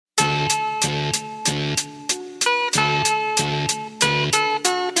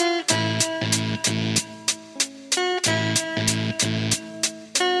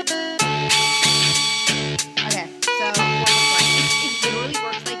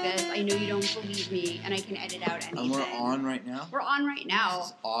and I can edit out anything. And we're on right now? We're on right now. This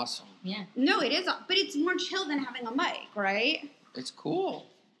is awesome. Yeah. No, it is, but it's more chill than having a mic, right? It's cool.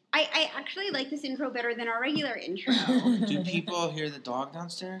 I actually like this intro better than our regular intro. Do people hear the dog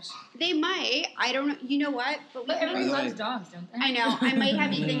downstairs? They might. I don't know. You know what? But By everybody the way- loves dogs, don't they? I know. I might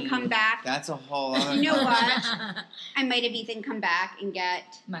have Ethan come back. That's a whole other You know what? conversation. I might have Ethan come back and get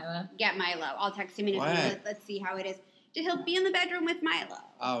Milo. Milo. I'll text him and What? let's see how it is. He'll be in the bedroom with Milo.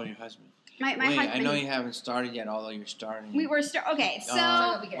 Oh, your husband. My Wait, husband. I know you haven't started yet, although you're starting. We were okay. So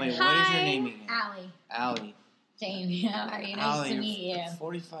Wait, what is your hi. name again? Allie. Allie. Jamie, how are you? Nice Allie, to you're meet you.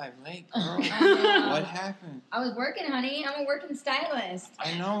 45 late, girl. I know. What happened? I was working, honey. I'm a working stylist.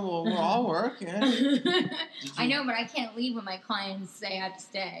 I know. Well, we're all working. I know, but I can't leave when my clients say I have to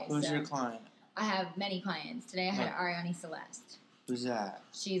stay. Who's so. your client? I have many clients. Today I had Yeah. Ariane Celeste. Who's that?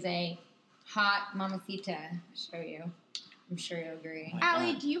 She's a hot mamacita. I'll show you. I'm sure you'll agree. My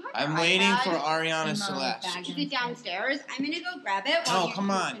Allie, God. do you have I'm your waiting iPad? for Ariana In my Celeste. bag. Is it downstairs? I'm gonna go grab it. While No, you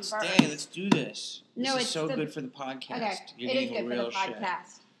come on. converse. Stay. Let's do this. No, this it's is so the- good for the podcast. Okay, You're it is getting good for real the shit.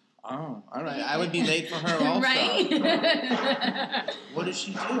 podcast. Oh, all right. I would be late for her also. Right? What does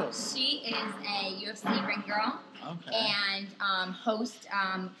she do? She is a UFC ring girl Okay. and host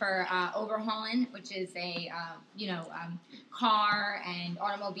for Overhauling, which is a car and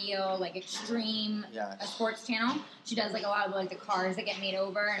automobile like extreme Yes. sports channel. She does like a lot of like the cars that get made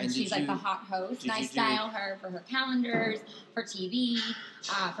over, and And she's did like you- the hot host. did And I you do- style her for her calendars, for TV,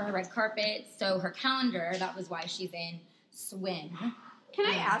 for her red carpet. So her calendar, that was why she's in Swim. Can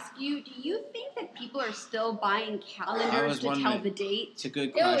I ask you? Do you think that people are still buying I calendars was to tell wondering. the date? It's a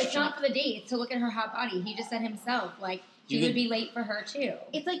good No, question. it's not for the date. It's to look at her hot body. He just said himself, like, You she would could- be late for her, too.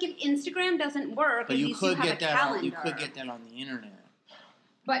 It's like if Instagram doesn't work, But at you least could have get a that. calendar. You could get that on the internet.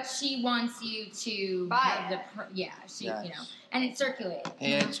 But she wants you to Buy have it. she, Yes. and it circulates.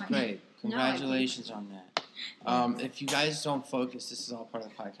 Hey, it's great. No, I think- Congratulations on that. If you guys don't focus, this is all part of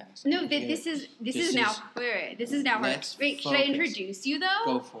the podcast. No, Yeah. this is This now. is- Wait. This is now. Let's Wait, should I focus. introduce you though?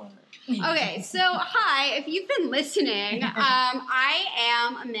 Go for it. Okay, so hi, if you've been listening, I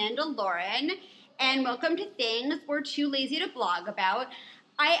am Amanda Lauren, and welcome to Things We're Too Lazy to Blog About.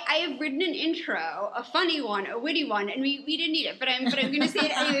 I have written an intro, a funny one, a witty one, and we didn't need it, but I'm going to say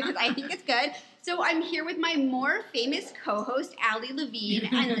it anyway because I think it's good. So I'm here with my more famous co-host, Allie Levine,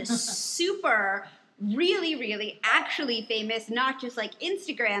 and the super, really, really, actually famous, not just like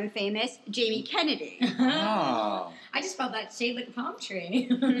Instagram famous, Jamie Kennedy. Oh, I just felt that shade like a palm tree.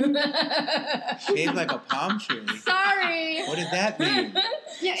 shaped like a palm tree. Sorry. What did that mean?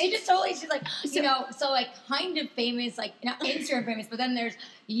 Yeah, She just totally, she's like, So- so like kind of famous, like not Instagram famous, but then there's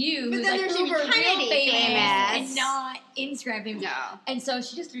you, But who's then like there's uber Jamie real Kennedy famous, famous. and not Instagram famous. No. And so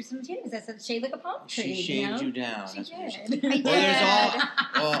she just threw some potatoes. I said, shade like a palm tree. She shaved know? you down. She That's what did.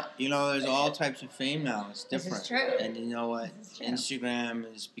 I there's all types of fame now. It's This is different. true. And you know what? This is true.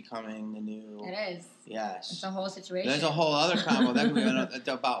 Instagram is becoming the new. It is. It's Yes. a whole situation. There's a whole other combo that we went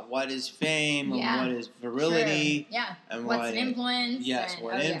about what is fame Yeah. and what is virility True. Yeah. and What's what an influence? Yes, and,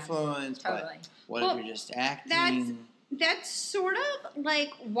 what oh, yeah. influence, Totally. but what Well, if you're just acting? That's sort of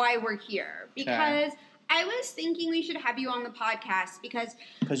like why we're here because I was thinking we should have you on the podcast because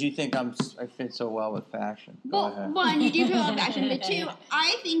Because you think I fit so well with fashion. Go well, ahead. one, you do feel about fashion, but two,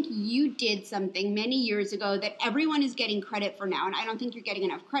 I think you did something many years ago that everyone is getting credit for now, and I don't think you're getting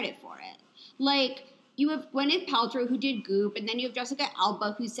enough credit for it. Like, you have Gwyneth Paltrow who did Goop, and then you have Jessica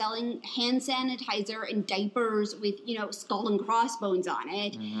Alba who's selling hand sanitizer and diapers with, skull and crossbones on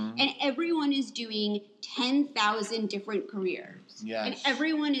it. Mhm. And everyone is doing 10,000 different careers. Yes. And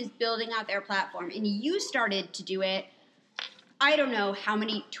everyone is building out their platform. And you started to do it, I don't know how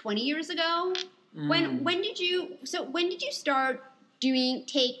many, 20 years ago? Mm. When did you start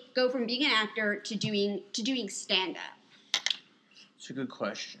go from being an actor to doing stand-up? It's a good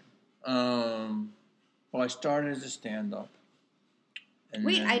question. Well, I started as a stand-up. And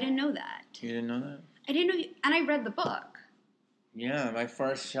Wait, then- I didn't know that. You didn't know that? I didn't know you, and I read the book. Yeah, my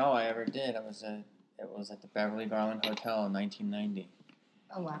first show I ever did, it was at the Beverly Garland Hotel in 1990.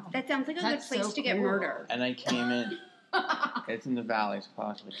 Oh, wow. That sounds like a That's good place so to get cool. murdered. And I came in. It's in the valleys,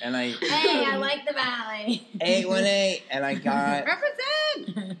 possibly. And I Hey, I like the valley. 818, and I got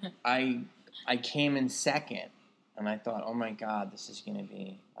Represent! I came in second, and I thought, oh my God, this is gonna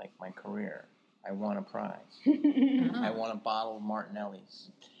be like my career. I won a prize. I won a bottle of Martinelli's,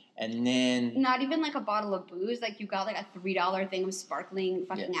 and then Not even like a bottle of booze. Like you got like a $3 thing of sparkling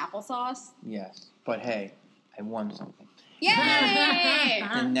fucking applesauce. yes, but hey, I won something. Yay!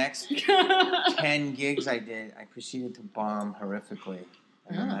 The next 10 gigs I did, I proceeded to bomb horrifically,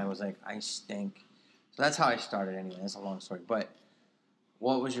 and then I was like, I stink. So that's how I started anyway. That's a long story, but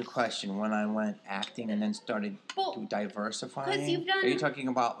What was your question? When I went acting and then started diversifying? 'cause you've done- Are you talking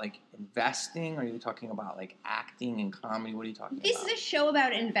about like investing? Or are you talking about like acting and comedy? What are you talking This about? is a show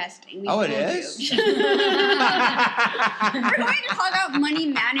about investing. We Oh, it told is? you. We're going to talk about money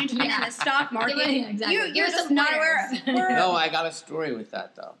management Yeah. and the stock market. Yeah, exactly. You're Give us just some not aware. pointers. No, I got a story with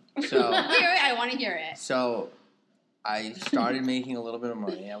that though. So, I want to hear it. so I started making a little bit of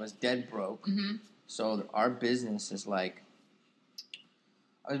money. I was dead broke. Mm-hmm. So our business is like,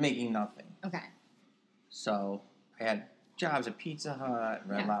 I was making nothing. Okay. So I had jobs at Pizza Hut and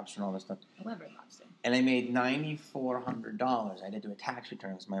Red Yeah. Lobster and all this stuff. I love Red Lobster. And I made $9,400. I had to do a tax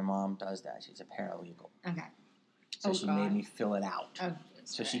return because my mom does that. She's a paralegal. Okay. So Oh, she God. made me fill it out. Oh,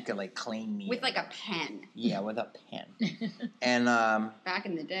 So she could like claim me. With like a pen. Yeah, with a pen. And Back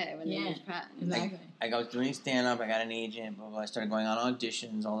in the day when they Yeah. used pens. Exactly. I was doing stand up. I got an agent. Blah, blah, blah. I started going on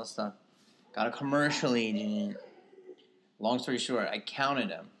auditions, all this stuff. Got a commercial agent. Long story short, I counted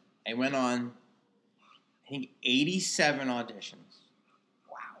them. I went on, I think, 87 auditions.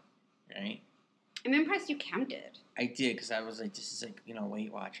 Wow. Right? I'm impressed you counted. I did because I was like, this is like,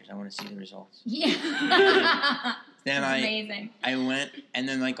 Weight Watchers. I want to see the results. Yeah. Then That's amazing. I went, and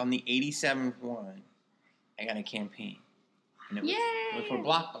then like on the 87th one, I got a campaign. And it was Yay! for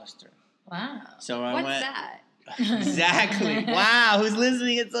Blockbuster. Wow. So I What's went. that? Exactly. Wow, who's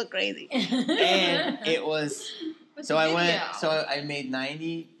listening? It's so crazy. And it was. What's So the I went. video? So I made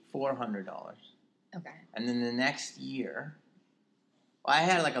 $9,400, Okay. and then the next year, well, I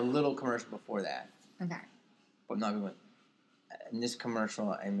had like a little commercial before that, Okay. but not even. In this commercial,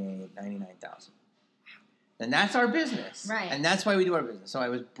 I made $99,000. And that's our business, Right. And that's why we do our business. So I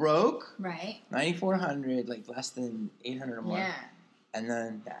was broke, Right. $9,400, like less than $800 a month, Yeah. and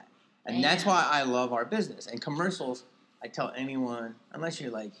then that, and Damn. that's why I love our business. And commercials, I tell anyone, unless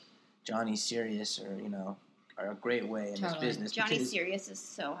you're like Johnny Sirius or are a great way in this Totally. business. Johnny because Sirius is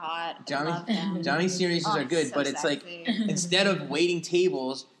so hot. Johnny- I love him. Johnny Sirius Oh, are good, so but it's like sexy. instead of waiting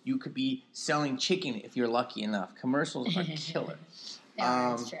tables, you could be selling chicken if you're lucky enough. Commercials are killer. Yeah,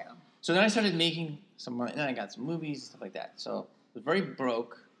 that's true. So then I started making some money. Then I got some movies and stuff like that. So I was very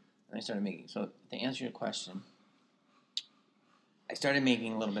broke, and I started making. So to answer your question, I started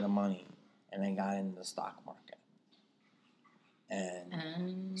making a little bit of money, and I got into the stock market.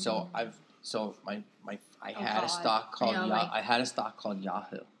 And so I had God. a stock called I know, like- I had a stock called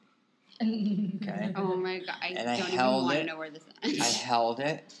Yahoo. Okay. Oh my god! I And I don't even held want it. to know where this I is. held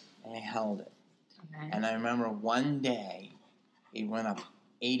it, and I held it. Okay. And I remember one day, it went up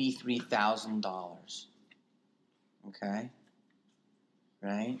 $83,000. Okay?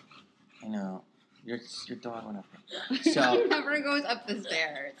 Right? I know. Your dog went up there. So, Never goes up the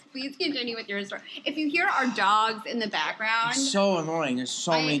stairs. Please continue with your story. If you hear our dogs in the background, it's so annoying. There's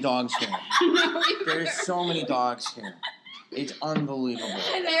so many dogs here. no, There's so many dogs here. It's unbelievable.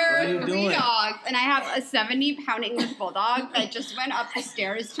 there What are you are 3 doing? dogs, and I have a 70-pound English bulldog that just went up the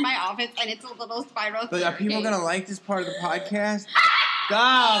stairs to my office, and it's a little spiral. But are people staircase. going to like this part of the podcast? Oh,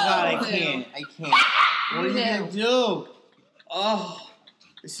 God, I can't. I can't. What are you going to do? Oh,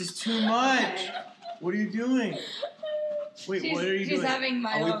 this is too much. What are you doing? Wait, what are you She's doing? having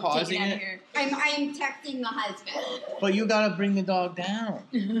Are we Milo pausing taken out it? of here. I'm texting the husband. But you got to bring the dog down.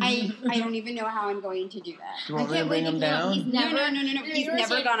 I don't even know how I'm going to do that. Do you want me to bring him down? He's never, No. He's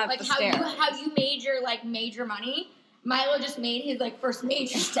never gone up like the how stairs. how you made your major money. Milo just made his first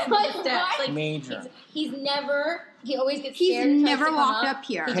major step. Steps. Like Major. he's never. He always gets He's scared. and tries never to come walked up. up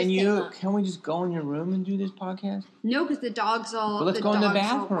here. He Can just you? came up. Can we just go in your room and do this podcast? No, because the dogs all. Well, let's go in the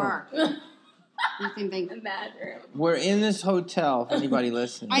dogs all bathroom. bark. The same thing. The bathroom. We're in this hotel. For anybody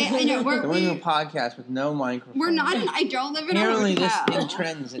listening, I know. we're doing a podcast with no microphone. We're not. I don't live in Apparently, a this hotel. thing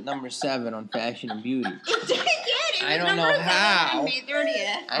trends at number 7 on Fashion and Beauty. It did. It I was don't know number 7 how. on May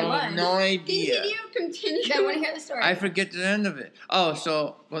 30th. I have no idea. Continue. I want to hear the story. I forget the end of it.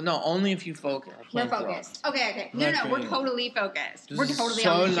 Oh, no, only if you focus. I We're can't talk. focused. Okay. I'm No, not we're doing it. totally focused. This We're is totally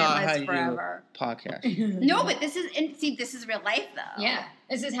so on the not shit how list you do forever. Podcast. No, but this is real life though. Yeah,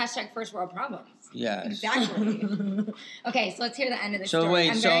 this is hashtag first world problems. Yes. Exactly. Okay, so let's hear the end of the So story. wait,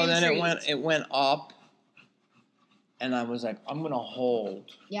 I'm so very then intrigued. it went up, and I was like, I'm gonna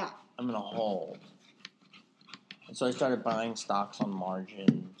hold. Yeah. I'm gonna hold. And so I started buying stocks on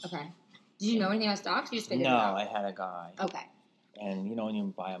margins. Okay. Did you know anything about stocks? You just figured No, it out. I had a guy. Okay. And when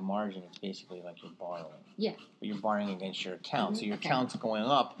you buy a margin, it's basically like you're borrowing. Yeah. But you're borrowing against your account. So your Okay. account's going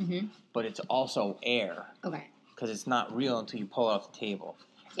up, Mhm. but it's also air Okay. because it's not real until you pull it off the table.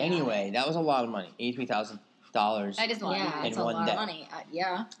 Yeah. Anyway, that was a lot of money. $83,000. That is a lot. Yeah, In it's a one lot day. of money.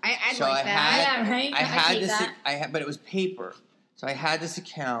 Yeah. I'd So like I that. Yeah, right? I had take this. that. But it was paper. So I had this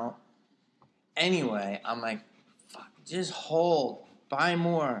account. Anyway, I'm like, fuck, just hold. buy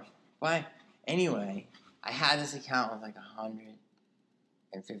more, buy. Anyway, I had this account with like $150,000.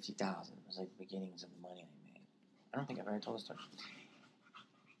 It was like the beginnings of the money I made. I don't think I've ever told the story.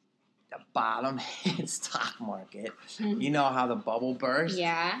 The bottom hit stock market. You know how the bubble burst?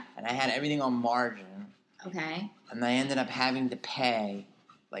 Yeah. And I had everything on margin. Okay. And I ended up having to pay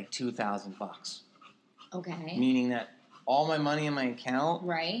like $2,000. Okay. Meaning that all my money in my account,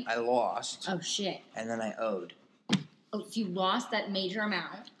 Right. I lost. Oh shit. And then I owed. Oh, so you lost that major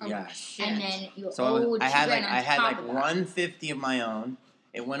amount. Yes. And then you So owed I had $2,000 like on top of that. 150 of my own.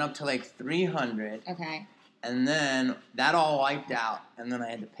 It went up to like 300, Okay. and then that all wiped out, and then I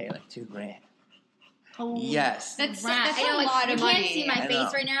had to pay like $2,000. Oh, Yes, That's Right. that's I know, a like, lot of you money. can't see my I face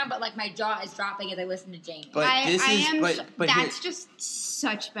know. right now, but like my jaw is dropping as I listen to Jamie. but this is but that's just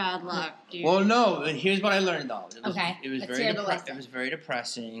such bad luck, dude. well, no. But here's what I learned though. Okay, it was let's very hear the lesson. it was very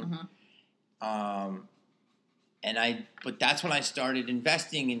depressing. Mhm. But that's when I started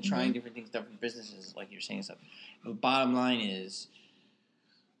investing and trying Mm-hmm. different things, different businesses, like you're saying stuff. The bottom line is,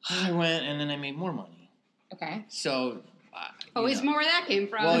 I went and then I made more money. Okay. So. Always more where that came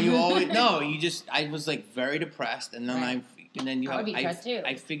from. Well, you always no. You just I was like very depressed, and then Right. I would be depressed too.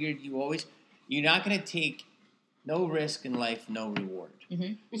 I figured you're not going to take no risk in life, no reward.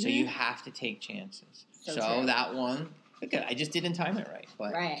 Mm-hmm. So you have to take chances. So So true. that one, okay, I just didn't time it right.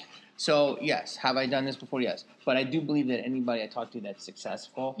 But Right. so yes, have I done this before? Yes, but I do believe that anybody I talk to that's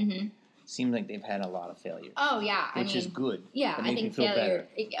successful Mm-hmm. seems like they've had a lot of failure, Oh yeah. which is good. Yeah, That I makes think me feel failure.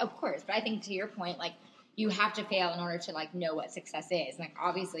 Of course, but I think to your point, like you have to fail in order to like know what success is. Like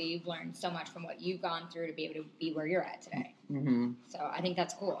obviously, you've learned so much from what you've gone through to be able to be where you're at today. Mm-hmm. So I think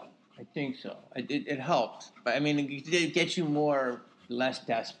that's cool. I think so. It helped, but I mean, it gets you less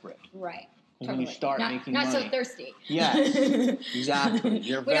desperate. Right. When you start making not money. so thirsty. Yes, exactly.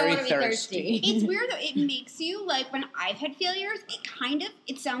 You're We don't very wanna be thirsty. It's weird though. It makes you like when I've had failures.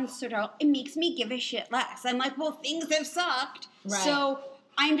 It sounds sort of. It makes me give a shit less. I'm like, well, things have sucked, Right. so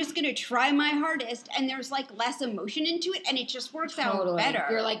I'm just gonna try my hardest. And there's like less emotion into it, and it just works out Totally. better.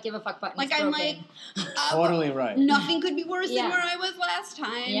 You're like give a fuck button. Like, I'm like, Totally right. nothing could be worse Yeah. than where I was last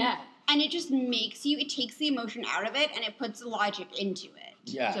time. Yeah. And it just makes you. It takes the emotion out of it, and it puts the logic into it.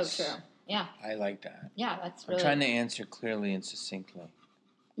 Yes. So true. Yeah. I like that. Yeah. That's I'm really. trying to answer clearly and succinctly.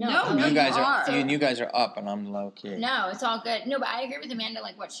 No, you you guys are. you guys are up, and I'm low key. No, it's all good. No, but I agree with Amanda,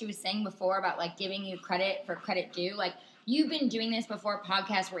 like what she was saying before about like giving you credit for credit due. Like you've been doing this before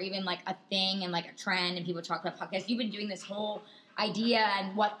podcasts were even like a thing and like a trend and people talk about podcasts. You've been doing this whole idea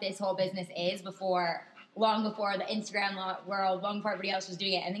and what this whole business is long before the Instagram world, long before everybody else was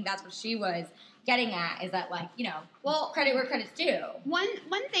doing it. I think that's what she was getting at is that like, well, credit where credit's due. One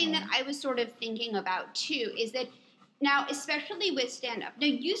thing that I was sort of thinking about too is that now, especially with stand-up, now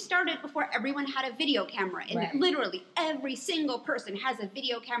you started before everyone had a video camera, and Right. literally every single person has a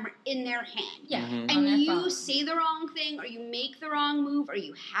video camera in their hand. Yeah. Mhm. on And their you phone. say the wrong thing, or you make the wrong move, or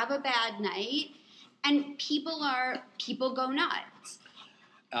you have a bad night, and people go nuts.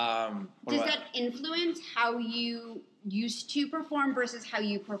 What Does about- that influence how you used to perform versus how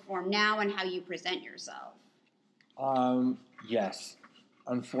you perform now and how you present yourself? Yes.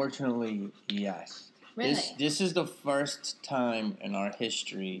 Unfortunately, yes. Really? This is the first time in our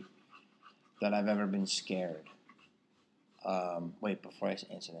history that I've ever been scared. Wait, before I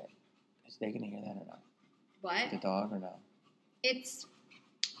answer that, is they gonna hear that or not? What? The dog or no?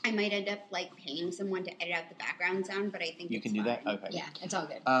 I might end up like paying someone to edit out the background sound, but I think You it's can do that. fine. Okay. Yeah, it's all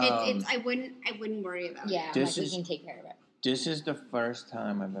good. I wouldn't worry about it. Yeah, I'm This like, we is- can take care of it. This is the first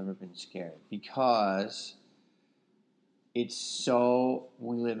time I've ever been scared because we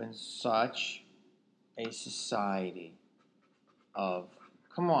live in such a society of,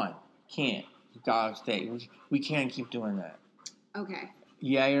 come on, can't, you gotta stay. We can't keep doing that. Okay.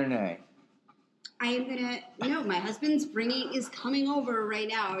 Yay or nay? I am gonna. No, my husband's is coming over right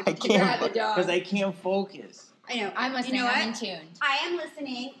now. I grab the dog. because I can't focus. I know. I'm listening. You know I'm in what? tuned. I am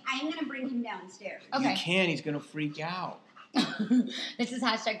listening. I am gonna bring him downstairs. Okay. You can. He's gonna freak out. This is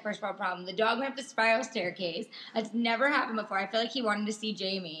hashtag first world problem. The dog went up the spiral staircase. That's never happened before. I feel like he wanted to see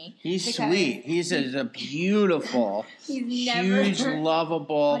Jamie. He's because sweet. He's a beautiful, He's never- huge,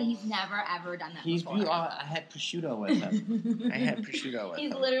 lovable. But he's never ever done that He's before. beautiful. I had prosciutto with him. I had prosciutto with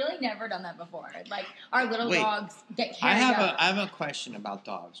He's him. literally never done that before. Like our little Wait. dogs get I carried up. have a question about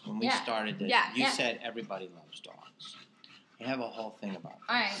dogs. When we Yeah. started this, Yeah, you yeah. said everybody loves dogs. I have a whole thing about it.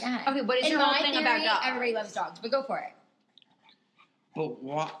 All right, go ahead. Okay, what is In your my whole thing theory, about dogs? everybody loves dogs, but go for it. But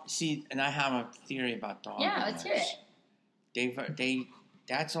what? See, and I have a theory about dog Yeah, let's hear owners.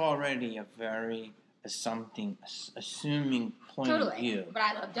 That's already a very assuming point of Totally. view. But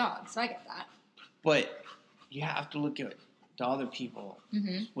I love dogs, so I get that. But you have to look at to other people.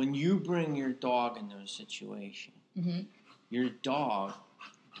 Mhm. When you bring your dog into a situation, Mhm. your dog,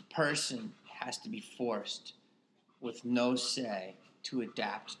 the person has to be forced with no say to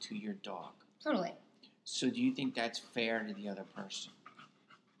adapt to your dog. Totally. So do you think that's fair to the other person?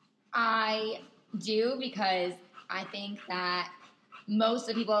 I do, because I think that most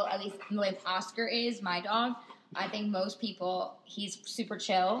of the people, at least the way Oscar is, my dog, I think most people, he's super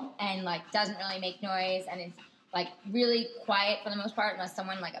chill and like doesn't really make noise and is like really quiet for the most part unless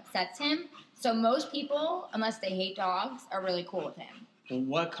someone like upsets him. So most people, unless they hate dogs, are really cool with him. Well,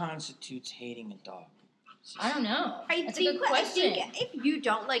 what constitutes hating a dog? I don't know. I That's think, a good question. I think if you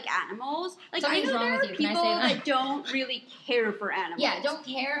don't like animals, like Something's I know wrong there with are you. Can I people say that? that don't really care for animals. Yeah, don't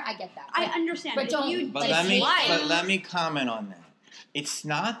care. I get that. I understand, but if don't- you But But let me dislike- but let me comment on that. It's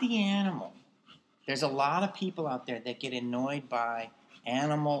not the animal. There's a lot of people out there that get annoyed by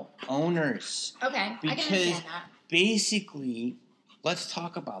animal owners. Okay, I can Because- understand that. Basically, let's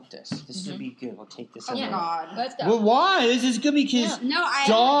talk about this. This would be good. We'll take this Oh over. Yeah. God. Let's go. Well, why? This is good because No, I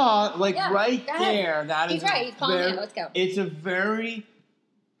dog, like Yeah, right go ahead. there, that is He's right. He's calling very, it. Let's go. it's a very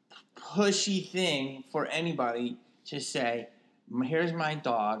pushy thing for anybody to say, here's my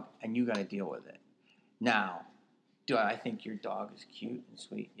dog, and you got to deal with it. Now, do I think your dog is cute and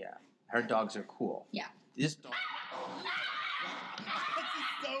sweet? Yeah. Her dogs are cool. Yeah. This dog. This is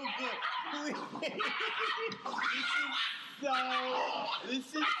so good.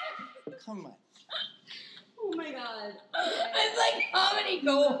 This is. Come on. Oh my God. It's like comedy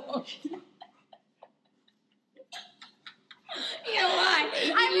gold. You know why?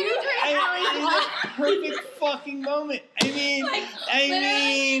 I'm You- into it, Allie. Perfect fucking moment. I mean, Like,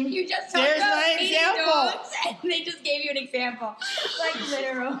 literally, you just talked there's about my hating example. dogs, and they just gave you an example. Like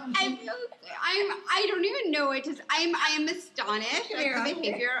literal. I don't even know what to say. I am astonished Come at here, the Oscar.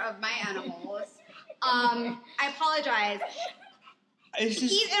 behavior of my animals. I apologize. it's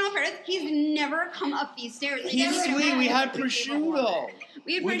just. In all fairness, he's never come up these stairs. Like, He's never sweet. We had before. prosciutto.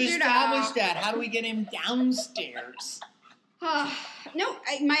 We had We've prosciutto. established that. How do we get him downstairs? No,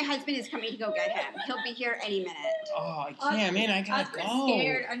 my husband is coming to go get him. He'll be here any minute. Oh, I can't, man. I gotta Oscar's go.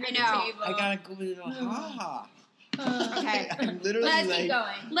 scared under I the know. table. I gotta go to the ha. Okay. I'm literally Let's like, keep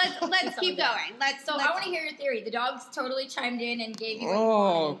going. Let's keep going. going. Let's. So I want to hear your theory. The dogs totally chimed in and gave you. what you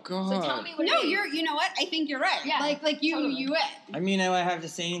oh wanted. god. So tell me what. No, it is. you know what? I think you're right. Yeah, like you totally. you win. I mean, do I have to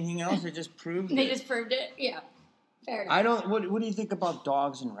say anything else or just prove They it? just proved it. Yeah. Fair enough. I don't. What do you think about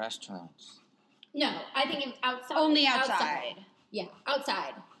dogs in restaurants? No, I think it's outside. Only outside. Yeah,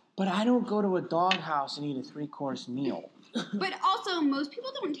 outside. But I don't go to a dog house and eat a 3-course meal. But also, most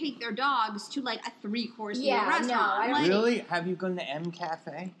people don't take their dogs to like a 3-course Yeah, meal restaurant. no, I don't Like, Really? Have you gone to M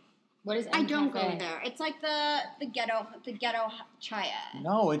Cafe? What is? I don't MCafe? go there. It's like the ghetto Chaya.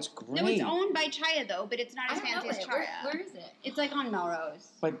 No, it's great. No, it's owned by Chaya though, but it's not I as don't know fancy as it. Chaya. Where is it? It's like on Melrose.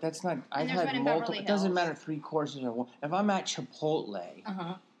 But that's not. I've there's one had in multiple. Beverly It doesn't Hills. matter 3 courses or one. If I'm at Chipotle,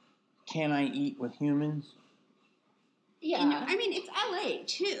 Uh-huh. can I eat with humans? Yeah. You know, I mean, it's LA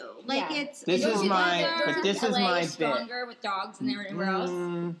too. Like Yeah. it's. This it's is my- weather. but this is LA my stronger with dogs than everywhere else.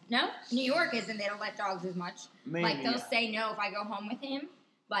 Mm, No, New York isn't. They don't let dogs as much. maybe. Like they'll yeah. say no if I go home with him.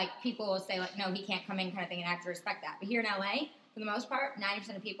 Like people will say like no, he can't come in kind of thing, and I have to respect that. But here in LA, for the most part,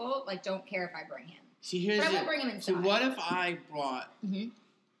 90% of people like don't care if I bring him. See, here's But I the- won't bring him So inside. what if I brought Mhm.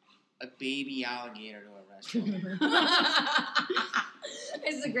 a baby alligator to a restaurant?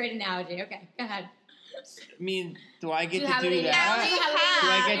 This is a great analogy. Okay, go ahead. I mean, do I get Do you to have it do in your that? alley? Allie Have it Do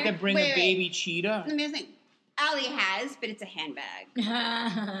I has. get to bring Wait, a baby cheetah? Let me think. Allie has, but it's a handbag.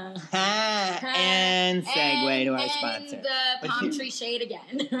 And segue to our and sponsor. the But palm you- tree shade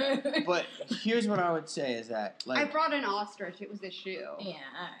again. But here's what I would say is that, I like, brought an ostrich. It was a shoe. yeah,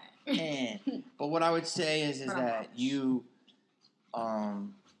 all right. but what I would say is Ouch. that you,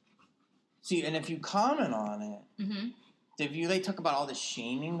 see, and if you comment on it, Mm-hmm. if you like talk about all the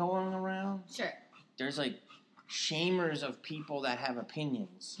shaming going around, Sure. there's like shamers of people that have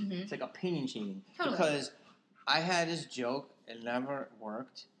opinions. Mhm. It's like opinion shaming. Totally. Because I had this joke, it never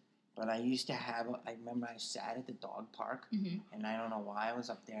worked, but I used to have, I remember I sat at the dog park, Mm-hmm. and I don't know why I was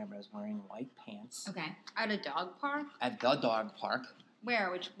up there, but I was wearing white pants Okay. At a dog park? at the dog park.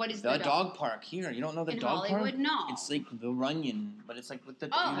 Where? What is The dog park here. You don't know the in dog Hollywood? park? No. It's like the Runyon, but it's like with the.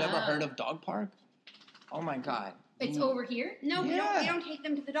 Oh. You never heard of dog park? Oh my god! It's You- over here. No, we Yeah. don't take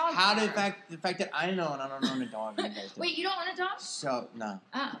them to the dog How park. did the fact that I know and I don't own a dog? You guys do. Wait, you don't want a dog? So no,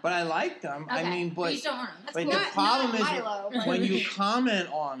 Oh. but I like them. Okay. I mean, you but just don't want them. That's but cool. the problem is Milo, but- when you comment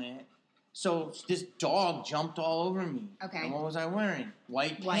on it. So this dog jumped all over me. Okay. And what was I wearing?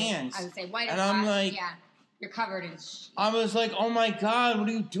 White White. pants. I would say white or And I'm black. like- yeah, you're covered in. I was like, oh my god, what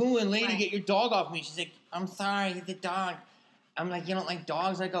are you doing? Lady, Right. get your dog off me. She's like, I'm sorry, the dog. I'm like, you don't like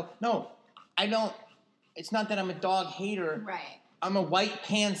dogs? I go, no, I don't. It's not that I'm a dog hater. Right. I'm a white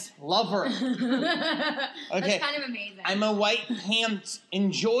pants lover. That's kind of amazing. I'm a white pants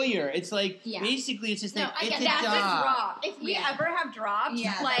enjoyer. It's like, Yeah. basically, it's just No, like, I it's get a that. That's a dog. drop. If we Yeah. ever have drops,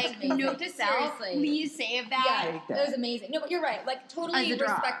 Yeah, that's like, amazing. note to self, Seriously. please save that. Yeah, Take that. that was amazing. No, but you're right. Like, totally As a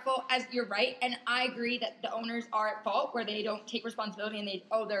drop. respectful, as you're right. And I agree that the owners are at fault where they don't take responsibility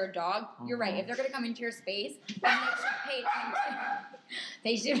and they're a dog. You're right. If they're going to come into your space, then they should pay attention.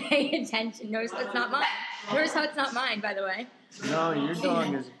 They should pay attention. Notice that's not mine. Notice how it's not mine, by the way. No, your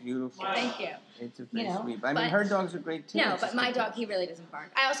dog is beautiful. Thank you. It's a pretty You know, sweet. I mean, but- her dogs are great too. No, It's but just my like- dog, he really doesn't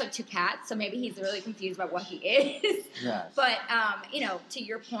bark. I also have 2 cats, so maybe he's really confused about what he is. Yes. But, to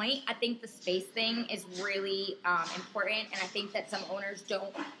your point, I think the space thing is really important, and I think that some owners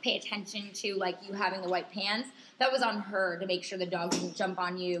don't pay attention to, like, you having the white pants. That was on her to make sure the dog didn't jump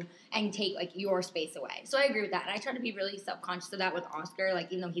on you and take, like, your space away. So I agree with that, and I try to be really self-conscious of that with Oscar,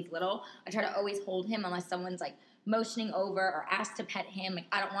 like, even though he's little. I try to always hold him unless someone's, like, motioning over or asked to pet him. Like,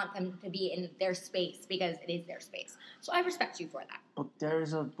 I don't want them to be in their space because it is their space. So I respect you for that. But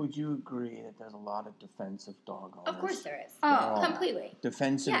would you agree that there's a lot of defensive dog owners? Of course there is. Oh. Completely.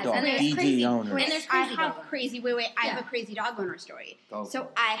 Defensive Yes, dog, and there's DD crazy- owners. and there's I crazy have dog owners. crazy. I have Yeah. a crazy dog owner story. Go So for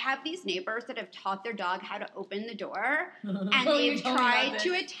it. I have these neighbors that have taught their dog how to open the door, and Oh, you they've told me about tried this.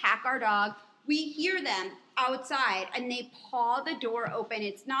 to attack our dog. We hear them outside, and they paw the door open.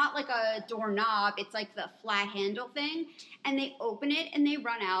 It's not like a doorknob; it's like the flat handle thing. And they open it, and they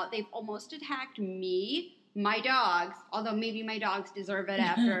run out. They've almost attacked me, my dogs. Although maybe my dogs deserve it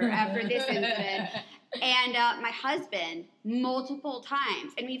after this incident. And my husband multiple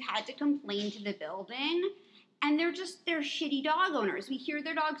times, and we've had to complain to the building. And they're shitty dog owners. We hear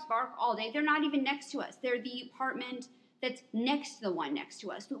their dogs bark all day. They're not even next to us. They're the apartment that's next to the one next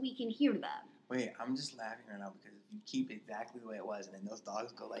to us, but we can hear them. Wait, I'm just laughing right now because if you keep it exactly the way it was and then those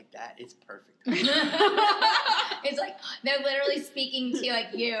dogs go like that, it's perfect. It's like they're literally speaking to like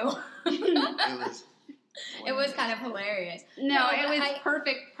you. It was kind of hilarious. No, but it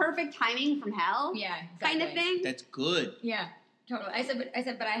was perfect timing from hell, Yeah, kind of exactly. thing. That's good. Yeah, totally. I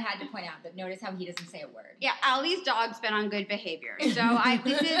said, but I had to point out that notice how he doesn't say a word. Yeah, Allie's dog's been on good behavior. So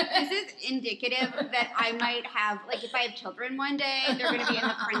this is indicative that I might have, like, if I have children one day, they're going to be in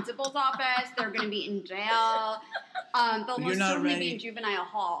the principal's office. They're going to be in jail. They'll You're most not certainly ready. be in juvenile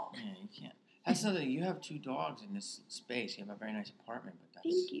hall. Yeah, you can't. That's the thing. You have 2 dogs in this space. You have a very nice apartment, but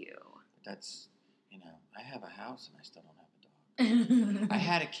Thank you. that's, I have a house and I still don't have a dog. I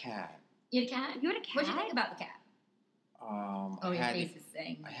had a cat. You had a cat? You had a cat? What do you think about the cat? I Oh, your had face is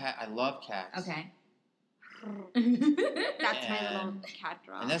saying. I love cats. Okay. That's my little And- cat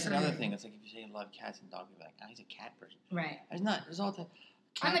drop. And that's another thing. It's like if you say you love cats and dogs, you're like, he's a cat person. Right. It's not. There's all the.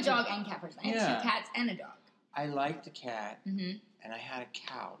 I'm a cats dog are- and cat person. I have Yeah. 2 cats and a dog. I like the cat, Mm-hmm. and I had a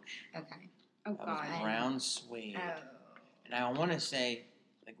couch Okay. Oh, that was God. brown suede. Oh. And I want to say,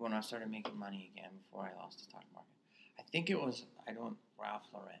 like when I started making money again before I lost the stock market, I think it was Ralph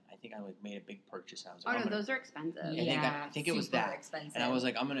Lauren. I think I made a big purchase. I was like, Oh, I'm no, gonna- those are expensive. Yeah. I think it was super that. expensive. And I was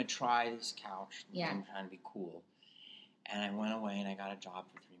like, I'm gonna try this couch. Because Yeah. I'm trying to be cool. And I went away and I got a job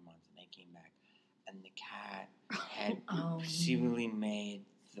for 3 months, and I came back, and the cat had Oh, perceivably made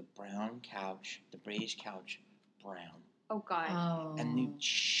the brown couch, the beige couch, brown, Oh, God. Oh. and the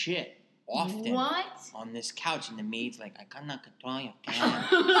shit often What? on this couch, and the maid's like, I cannot control your cat.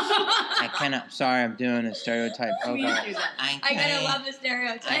 I cannot. Sorry, I'm doing a stereotype. Please Okay. do that. I gotta love the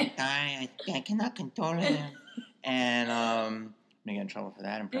stereotype. I cannot control him. And I'm gonna get in trouble for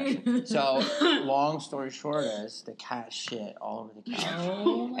that impression. So, long story short is the cat shit all over the couch.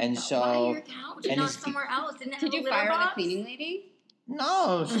 Oh my And God. so- Why your couch? and Not it's- somewhere else. Didn't it Did have a you litter fire the box? cleaning lady?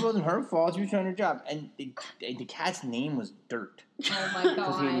 No, she wasn't her fault. She was trying her job. And the cat's name was Dirt. Oh my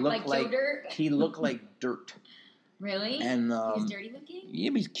 'Cause he God! looked Like Joe Dirt? He looked like dirt. Really? And He was dirty looking. yeah,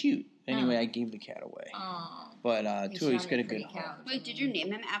 but he's cute. Anyway, I gave the cat away. Oh. But he's got a good pretty home. couch. Wait, did you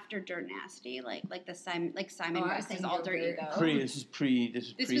name him after Dirt Nasty? Like Simon Oh, I was West is thinking alter Joe Dirt. ego? This is pre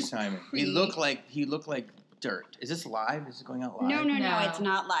was Simon. pre- He looked like dirt. Is this live? Is it going out live? No, No. it's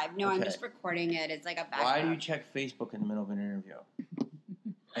not live. No, I'm Okay. just recording it. It's like a backup. Why do you check Facebook in the middle of an interview?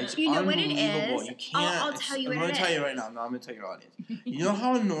 It's You know what it unbelievable. is? You can't. I'll tell you I'm what going it to tell you is. right now. No, I'm going to tell your audience. You know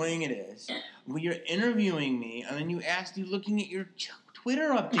how annoying it is when you're interviewing me and then you looking at your Twitter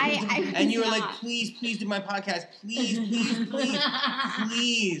updates, I and you were was like, not. please do my podcast, please,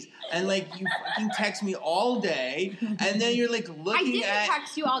 and like you fucking text me all day, and then you're like I looking didn't at.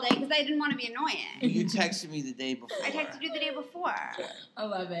 text you all day because I didn't want to be annoying. You texted me the day before. I texted you the day before. I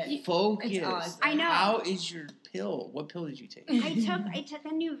love it. Focus. It's awesome. I know. How is your pill? What pill did you take? I took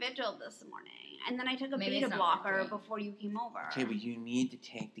a new vigil this morning. and then I took a Maybe beta it's not blocker working. before you came over. Okay, but you need to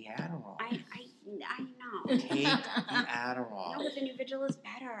take the Adderall. I know. Take the Adderall. No, but the new Vigil is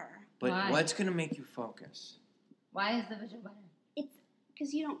better. But Why? what's going to make you focus? Why is the Vigil better? It's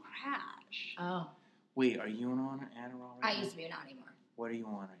because you don't crash. Oh, Wait, are you on Adderall right I now? used to be, not anymore. What are you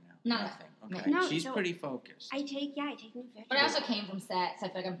on right now? None of Nothing. that. Okay. No, She's so- pretty focused. I take new Vigil. But I also came from sex. I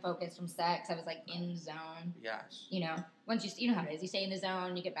feel like I'm focused from sex. I was like in the zone. Yes. You know, once you know how it is. You stay in the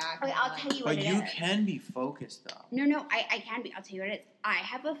zone, you get back. Okay, and I'll like- tell you what But it you is. can be focused, though. No, I can be. I'll tell you what it is. I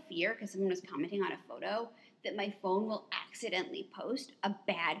have a fear because someone was commenting on a photo that my phone will accidentally post a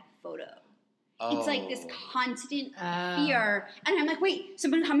bad photo. It's like this constant fear, and I'm like, wait,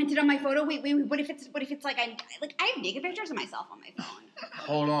 someone commented on my photo. Wait, what if it's like I have naked pictures of myself on my phone.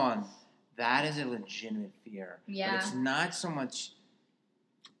 Hold on. That is a legitimate fear. Yeah. But it's not so much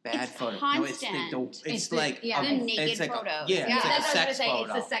bad It's photo. constant. No, it's It's the- like yeah, the a, naked it's like photos. Yeah, Yeah, it's like that's a what I was sex gonna say.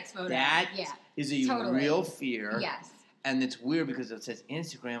 photo. It's the sex photo. That Yeah. is a Totally. real fear. Yes. And it's weird because it says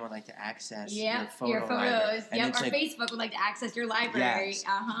Instagram would like to access your Yep. photo Your library. photos. And Yep. it's Or like, Facebook would like to access your library. Yes.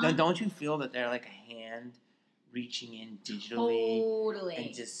 Uh-huh. don't you feel that they're like a hand reaching in digitally Totally.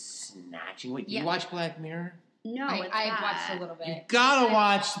 and just snatching? Wait, do Yeah. you watch Black Mirror? No, I've it's watched a not. little You bit. gotta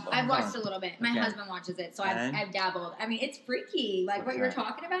watch. I've watched a little bit. My Okay. husband watches it, so And? I've dabbled. I mean, it's freaky, like what you were Okay.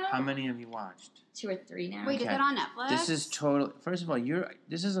 talking about. How many have you watched? 2 or 3 now. Wait, is Okay. it on Netflix? This is total. First of all,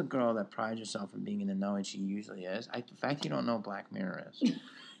 this is a girl that prides herself on being in the know, and she usually is. The fact you don't know Black Mirror is,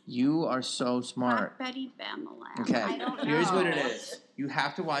 you are so smart. Black Betty Bamalam. Okay, I don't know. here's what it is. You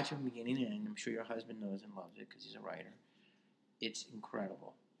have to watch it from beginning to end. I'm sure your husband knows and loves it because he's a writer. It's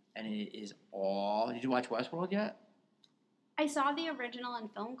incredible, and it is all. Did you watch Westworld yet? I saw the original in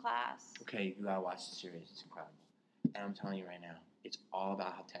film class. Okay, you gotta watch the series. It's incredible, and I'm telling you right now, it's all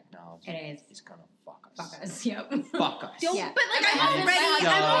about how technology It is gonna fuck us. Fuck us. Yep. Fuck us. Don't, Yeah. but like My I'm husband-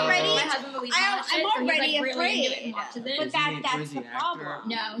 already. My husband believes I'm in that shit, so he's, already like, really into it afraid. and watches it. But Is that, he- that's was he the an actor? problem.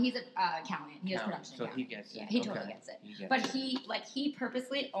 No, he's an accountant. He does Accountant, production. so yeah. he gets it. Yeah, he Okay. totally gets it. He gets But it. he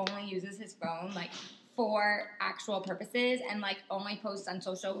purposely only uses his phone like for actual purposes and like only posts on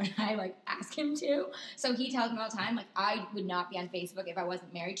social when I like ask him to. So he tells me all the time like I would not be on Facebook if I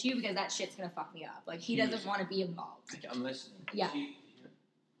wasn't married to you because that shit's gonna fuck me up. Like he doesn't want to be involved. I'm listening. Yeah.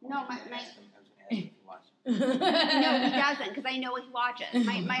 No, my no, no, he doesn't because I know what he watches.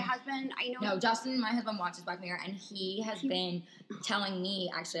 My husband, I know. Justin, my husband watches Black Mirror, and he has been telling me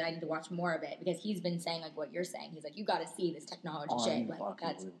actually I need to watch more of it because he's been saying like what you're saying. He's like, you got to see this technology shit. Like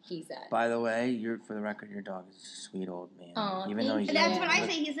that's Unfucking he said. By the way, for the record, your dog is a sweet old man. Aw, Even though thank he's you. That's Yeah. what I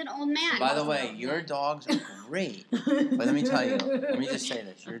say. He's an old man. By the way, your dogs are great. But let me tell you, let me just say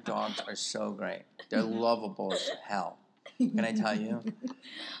this: your dogs are so great. They're lovable as hell. Can I tell you?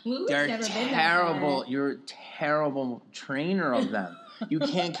 Lou's They're never been that terrible. You're a terrible trainer of them. You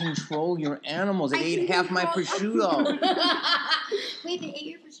can't control your animals. They I ate can half my control- prosciutto. Wait, they ate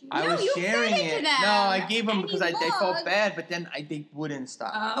your prosciutto? I No, was you sharing fed it to it. them. No, I gave them And because he they felt looked. bad, but then they wouldn't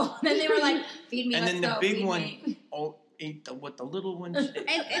stop. Oh, then they were like, feed me. And let's then the go, big feed one me. ate what the little one. It's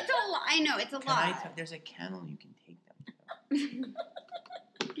a lot. I know it's a Can I lot. tell, there's a kennel you can take them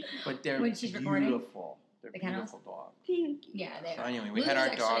to. But they're When she's recording? beautiful. They're The kennels? beautiful dogs. Thank you. Yeah, they So are. anyway, we Lulu's had our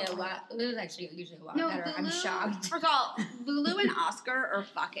actually dog. a lot. Lulu's actually usually a lot No, better. I'm Lulu- shocked. First of all, Lulu and Oscar are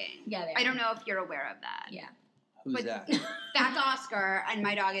fucking. Yeah, they are. I don't know if you're aware of that. Yeah. Who's But- that? That's Oscar, and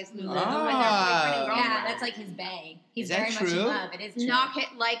my dog is Lulu. Oh. But they're boyfriend and girlfriend. Yeah, that's like his bae. He's Is that very much true? in love. It is true. Knock it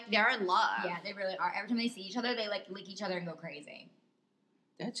like they're in love. Yeah, they really are. Every time they see each other, they like lick each other and go crazy.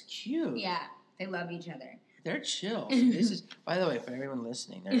 That's cute. Yeah, they love each other. They're chill. This is, by the way, for everyone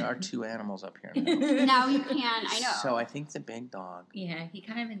listening, there are two animals up here now. Now you can. I know. So I think the big dog Yeah, he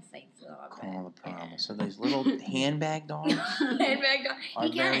kind of incites a little call the bit. problem. So those little handbag dogs Handbag dog. are He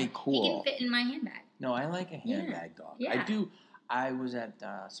can. very He cool. can fit in my handbag. No, I like a handbag dog. I Yeah. do. I was at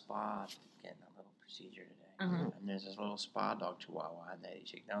spa getting a little procedure today, Uh-huh. and there's this little spa dog Chihuahua that you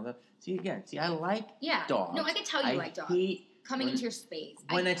shake. Now, see, I like Yeah. dogs. No, I can tell you like dogs. hate Coming when- into your space.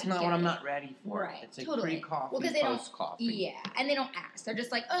 when I it's not get what I'm it. not ready for. Right, It's like totally. pre-coffee, Well, 'cause they don't- post-coffee. Yeah, and they don't ask. They're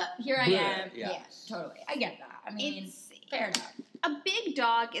just like, here I Bleh, am. yes. Yeah, totally. I get that. I mean, It's fair enough. a big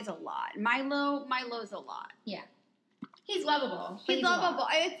dog is a lot. Milo's a lot. He's lovable. but He's a lot. lovable.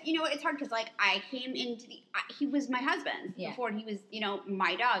 It's hard because like I came into he was my husband Yeah. before he was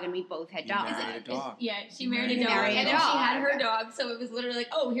my dog, and we both had You dogs. married a dog. Yeah, she You married a married dog, a and then dog. she had her dog, so it was literally like,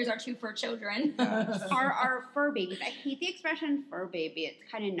 oh, here's our 2 fur children. Yes. Our fur babies. I hate the expression fur baby.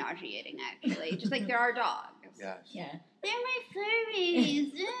 It's kind of nauseating, actually. Just like there are dogs. Yes. Yeah, They're my fur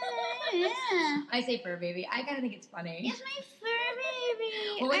babies. I say fur baby. I kind of think it's funny. It's my fur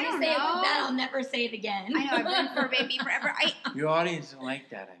baby. Well, when I you don't say it know. like that, I'll never say it again. I know I've been fur baby forever. Your audience don't like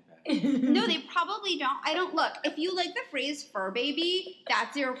that, I bet. No, they probably don't. I don't look. If you like the phrase "fur baby,"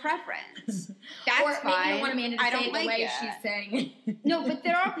 that's your preference. That's or fine. maybe you don't want Amanda to I say don't it the like way it. she's saying it. No, but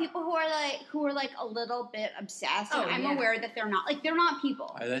there are people who are like a little bit obsessed, and Oh, I'm yeah. aware that they're not. Like they're not people.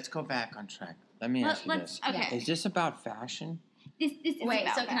 All right, let's go back on track. Let me ask you this. Okay. Is this about fashion? This is Wait,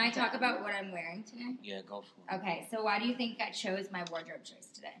 about so can I fashion. talk about what I'm wearing today? Yeah, go for it. Okay, so why do you think I chose my wardrobe choice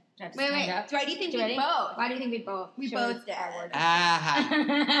today? Do I just Wait. stand up? So why do you think You we ready? both? Why do you think we both? We chose both did. our wardrobe?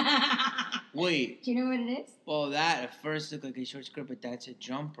 Ah, wait. Do you know what it is? Well, that at first looked like a short skirt, but that's a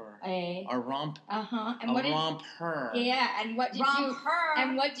jumper. A. A romp. And A what did? romper. Yeah, and what did you?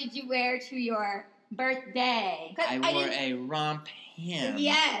 And what did you wear to your birthday? I wore a romp hem.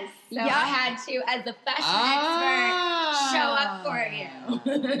 Yes. So I had to, as the fashion expert, show up for you.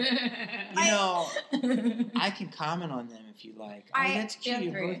 You know, I can comment on them if you like. Oh, that's cute. feel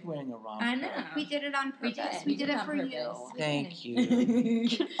You're free. both wearing a romper. I know. We did it on We purpose. did. We did it on for purpose. you. Thank you.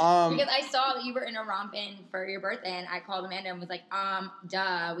 Because I saw that you were in a romp in for your birthday, and I called Amanda and was like,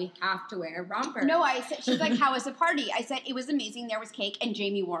 duh, we have to wear rompers. No, I said she's like, "How was the party?" I said it was amazing. There was cake, and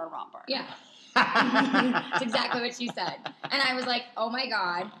Jamie wore a romper. Yeah. That's exactly what she said. And I was like, oh my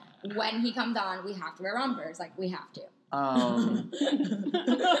God, when he comes on, we have to wear rompers. Like, we have to.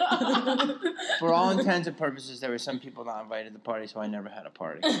 For all intents and purposes, there were some people not invited to the party, so I never had a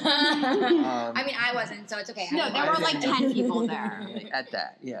party. I mean, I wasn't, so it's okay. No, there were like 10 people there. At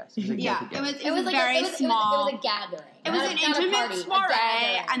that, yes. It was a Yeah, get-together. it was like very It small. was a gathering. It was Not an a intimate party, a soiree,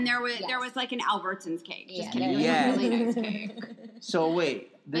 gathering. and there Yes. was like an Albertsons cake. Just Yeah, kidding. It was Yeah. a really nice cake. So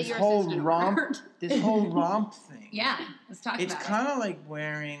wait, That this your whole assistant romp, ordered. this whole romp thing. Yeah, let's talk It's about kind of like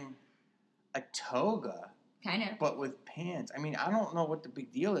wearing a toga, it. Kind of. but with pants. I mean, I don't know what the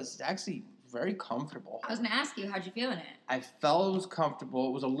big deal is. It's actually very comfortable. I was going to ask you, how'd you feel in it? I felt it was comfortable.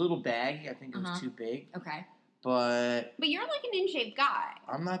 It was a little baggy. I think it was Uh-huh. too big, Okay. but But you're like an in-shape guy.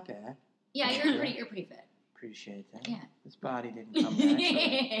 I'm not bad. Yeah, you're pretty fit. Appreciate that. Yeah. This body didn't come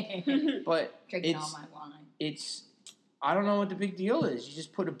naturally. But Drinking it's all my wine. it's I don't know what the big deal is. You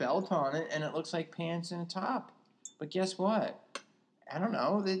just put a belt on it and it looks like pants and a top. But guess what? I don't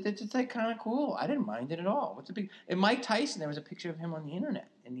know. It's just like kind of cool. I didn't mind it at all. What's the big? And Mike Tyson, there was a picture of him on the internet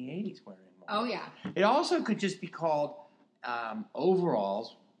in the '80s wearing one. Oh, yeah. It also could just be called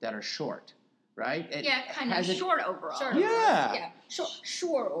overalls that are short, right? It Yeah, kind of. has a- Short overall. Short Yeah. overalls. Yeah.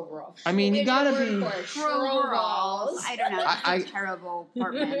 Short overall. I mean, you gotta be- Short overalls. I don't know. I- It's a terrible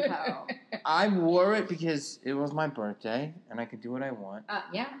portmanteau. I wore it because it was my birthday and I could do what I want.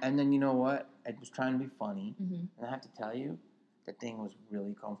 Yeah. And then you know what? I was trying to be funny, Mm-hmm. and I have to tell you, the thing was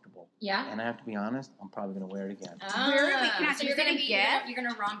really comfortable. Yeah. And I have to be honest, I'm probably gonna wear it again. Where- wait, can I- So is you're it a gonna be gift? you're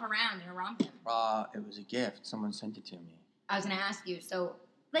gonna romp around in a romp him. It was a gift. Someone sent it to me. I was gonna ask you. So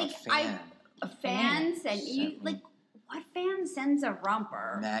Like a fan. a fan sent you Sent me like what fan sends a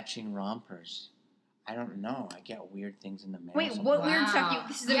romper? matching rompers. I don't know. I get weird things in the mail. Wait, sometimes. what weird stuff? Wow.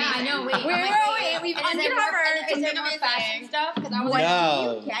 This is Yeah, amazing. I know. Wait, wait, I'm like, we've is there more- uncovered is there something more fashion amazing. stuff? Because I was What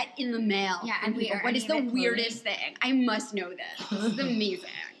No. do you get in the mail? Yeah, from and we people? are What is the any of it weirdest thing? I must know this. This is amazing.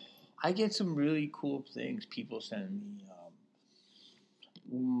 I get some really cool things. People send me.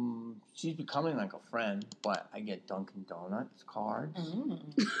 She's becoming like a friend, but I get Dunkin' Donuts cards.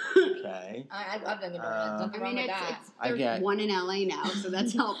 Okay. I love Dunkin' Donuts. Uh, Nothing I wrong mean, with that. it's I there's get- one in LA now, so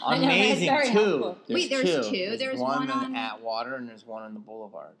that's helpful. I know, that's Amazing very two. helpful. Wait, there's two? There's one one on- at Water and there's one on the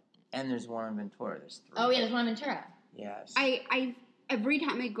Boulevard, and there's one on Ventura. There's three. Oh yeah, there's one in Ventura. Yes. I every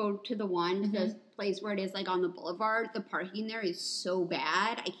time I go to the one, Mm-hmm. the place where it is like on the boulevard, the parking there is so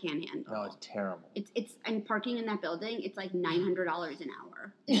bad I can't handle. No, it's terrible. It's and parking in that building, it's like $900 an hour.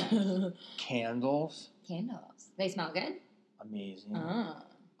 Candles, Candles. They smell good. amazing.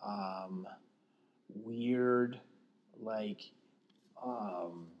 Oh. Weird, like,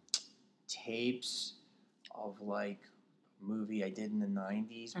 tapes of like a movie I did in the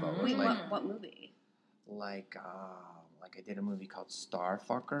 '90s, but Mhm. with Wait, like what movie? like I did a movie called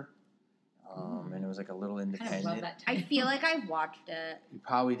Starfucker, and it was like a little I kind of love independent. that. I feel like I've watched it. You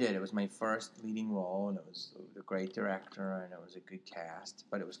probably did. It was my first leading role, and it was a great director, and it was a good cast.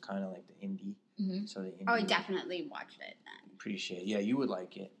 But it was kind of like the indie, Mhm. so the indie. Oh, I definitely watched it then. appreciate. Yeah, you would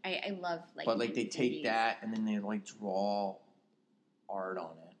like it. I love like. But like they take indie- that and then they like draw art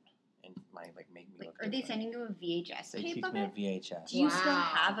on it and make me Like, look. are they different. sending you a VHS They tape teach of me a it? VHS. Do you still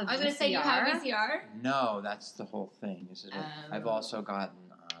have a I was gonna say you have VCR? VCR. No, that's the whole thing. This is what, I've Oh. also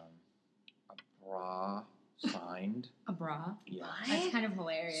gotten a bra signed. A bra. Yeah. That's kind of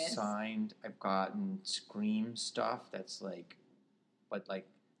hilarious. Signed. I've gotten Scream stuff that's like, but like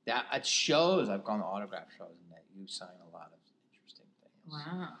that at shows. I've gone to autograph shows and that you sign a lot of interesting things.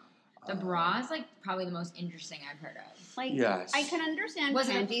 Wow. The bra is like probably the most interesting I've heard of. Like, Yes. I can understand Was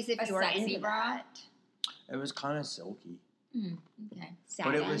it panties a if you were sexy into bra? that. It was kind of silky, Okay. but it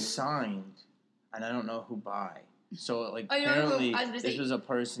Satin. was signed, and I don't know who by. So like Oh, you don't know who- apparently I was gonna this say- was a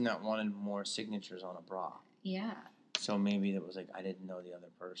person that wanted more signatures on a bra. Yeah. So maybe it was like I didn't know the other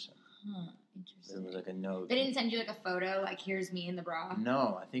person. Huh. It Interesting. was like a note. They didn't send you like a photo, like here's me in the bra.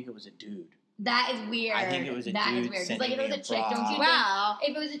 No, I think it was a dude. That is weird. I think it was a That is dude weird. 'Cause, like sending if it was me a a chick, bra. don't you Wow. think?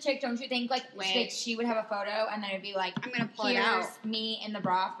 If it was a chick, don't you think like Wait. she would have a photo and then it'd be like, I'm gonna pull it here's out. me in the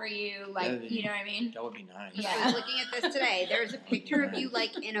bra for you, like That'd be- you know what I mean? That would be nice. Yeah. I was looking at this today. There's a picture of you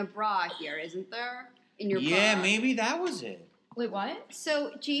like in a bra here, isn't there? In your Yeah, bra. maybe that was it. Wait, what?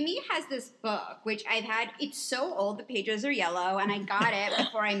 So Jamie has this book, which I've had. It's so old, the pages are yellow, and I got it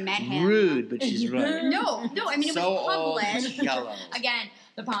before I met him. Rude, but she's right. No, I mean it so was old, published. yellow. Again,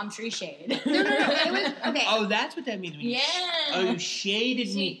 the palm tree shade. No, it was okay. Oh, that's what that means. When you Yeah. oh, you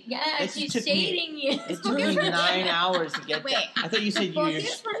shaded me. Yeah, That she's took me- shading you. It took me 9 hours to get Wait. that. I thought you said you Book were.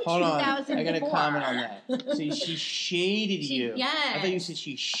 is from Hold on, I got to 2004. comment on that. So she shaded you. Yes. I thought you said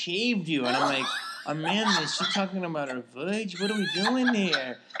she shaved you, and I'm like, Amanda, is she talking about her village? What are we doing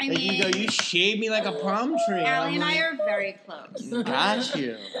here? I Like, you go, mean, you shaved me like a palm tree. Allie and I I'm are very close. like, got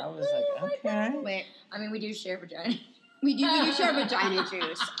you. I was like, okay. Wait, I mean, we do share vagina. we do share vagina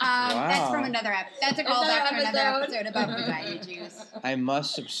juice. That's from another episode. That's a callback to another episode about vagina juice. I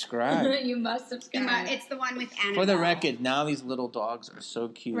must subscribe. You must subscribe. It's the one with Annabelle. For the record, now these little dogs are so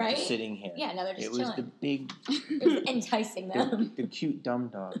cute Right? just sitting here. Yeah, now they're just It was chilling. the big, It was enticing them. the cute dumb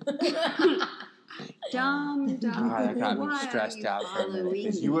dog. Dumb. God, that got me Why are stressed you out for a minute. following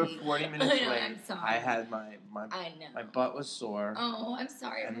 'Cause you were me? 40 I minutes know, late. I'm sorry. I had my I know. my butt was sore. Oh, I'm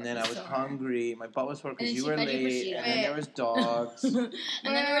sorry. And then I was hungry. My butt was sore And because then you she were fed you late. prosciutto. And then there was dogs. And then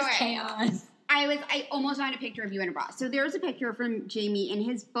there was Wait. chaos. I almost found a picture of you in a bra. So there's a picture from Jamie in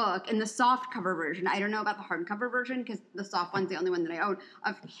his book in the soft cover version. I don't know about the hardcover version because the soft one's the only one that I own,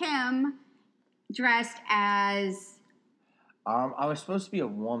 of him dressed as I was supposed to be a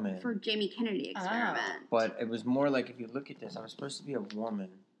woman. for Jamie Kennedy experiment. But it was more like, if you look at this, I was supposed to be a woman.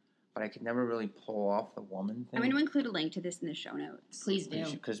 But I could never really pull off the woman thing. I'm going to include a link to this in the show notes. Please do.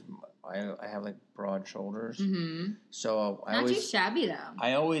 Because I have like broad shoulders. Mm-hmm. So I Not too always... shabby though.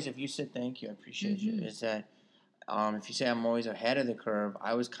 I always, if you said thank you, I appreciate you. Mhm. Is that if you say I'm always ahead of the curve,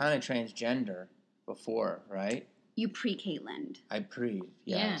 I was kind of transgender before, right? You pre-Caitlin. I pre,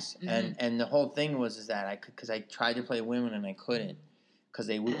 Yeah, yes, mhm. and the whole thing was that I could, because I tried to play women and I couldn't, because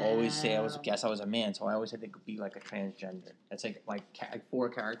they would always say I was Oh. guess I was a man, so I always had to be like a transgender. That's like 4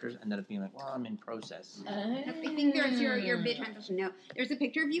 characters, and then it being like, well, I'm in process. I think there's your big transition. No, there's a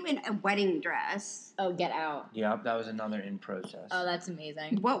picture of you in a wedding dress. Oh, get out. Yep, that was another in process. Oh, that's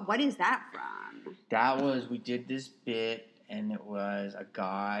amazing. What is that from? That was, we did this bit, and it was a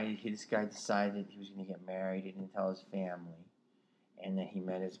guy. This guy decided he was going to get married. He didn't tell his family, and then he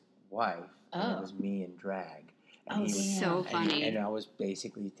met his wife, and Oh. it was me in drag. And Oh, he was, so and- funny. And I was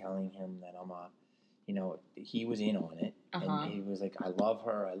basically telling him that I'm a, he was in on it, Uh-huh. and he was like, I love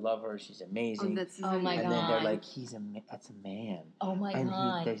her, she's Oh, amazing. that's Oh my and then they're God. like, that's a man. Oh my And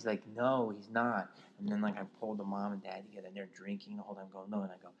god. he's like, no, he's not. And then like I pulled the mom and dad together, and they're drinking the whole time. Going, no,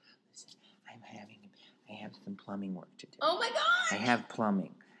 and I go, listen, I have some plumbing work to do. Oh my I god. have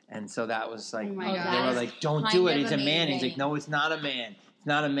plumbing, and so that was like, Oh my they God. were That like, is don't kind do it. of He's a man. He's amazing. like, no, it's not a man. It's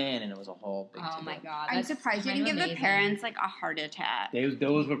not a man, and it was a whole big. Oh to-do. my god. I'm That's surprised you kind didn't of give the amazing. parents like a heart attack.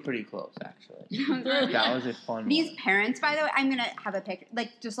 Those were pretty close, actually. That was a fun. These one. parents, by the way, I'm gonna have a picture.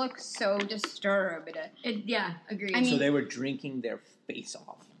 Like, just look so disturbed. Yeah, agreed. I mean- So they were drinking their face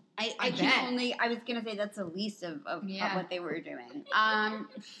off. I I can bet. only. I was gonna say that's the least of Yeah. what they were doing.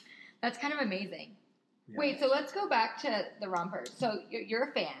 That's kind of amazing. Yeah. Wait, so let's go back to the rompers. So you're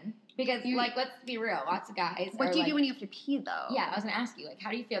a fan because, like, let's be real. Lots of guys. What are do you do like- when you have to pee, though? Yeah, I was gonna ask you, like, how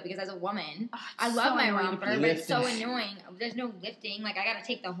do you feel? Because as a woman, Oh, it's I love so my annoying to romper, pee. but it's so Lifting. annoying. There's no lifting. Like, I gotta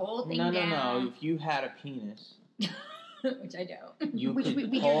take the whole thing No. down. If you had a penis, Which I don't. you Which could we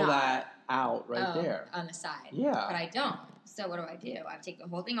do pull not. that out right Oh, there. on the side. Yeah. But I don't. So what do? I take the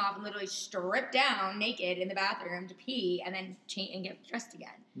whole thing off and literally strip down naked in the bathroom to pee, and then change and get dressed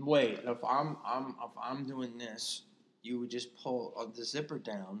again. Wait, if I'm doing this, you would just pull the zipper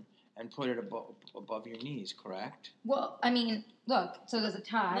down and put it above your knees, correct? Well, I mean, look. So there's a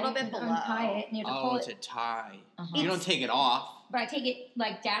tie. A little bit You below. untie it, and you have to Oh, pull it's it. a tie. Uh-huh. You don't take it off. But I take it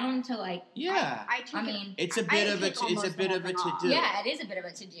like down to like. Yeah, I take I it- mean, it's a I bit of a take almost to the whole thing do. off. yeah, it is a bit of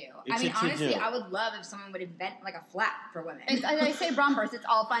a to do. I It's mean, a to-do. honestly, I would love if someone would invent like a flap for women. As I say, rompers, it's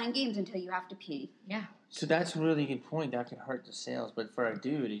all fun and games until you have to pee. Yeah. So that's a really good point. That could hurt the sales, but for a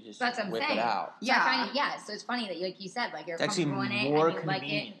dude, he just That's what I'm whip saying. it out. So I find it, so it's funny that, like you said, like you're It's actually comfortable in it more and you like it.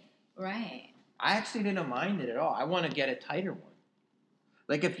 convenient. Right. I actually didn't mind it at all. I want to get a tighter one.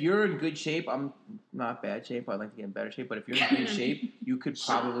 Like if you're in good shape, I'm not bad shape. I'd like to get in better shape. But if you're in good shape, you could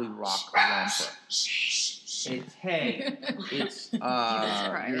probably rock a romper. It's you're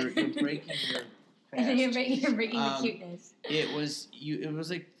breaking your fast. You're breaking the cuteness. It was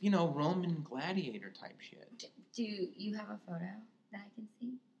like Roman gladiator type shit. Do you have a photo that I can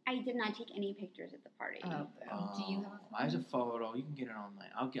see? I did not take any pictures at the party. Do you have a photo? I have a photo. You can get it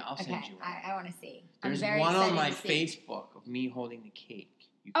online. I'll send you one. I want to see. There's one on my Facebook of me holding the cake.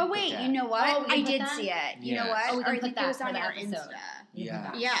 Oh wait, you know what? Oh, I did see it. You know what? Oh, we can I put think that it was for on the our episode.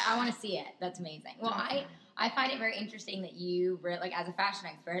 Insta. Yeah. I want to see it. That's amazing. Well, I find it very interesting that you like as a fashion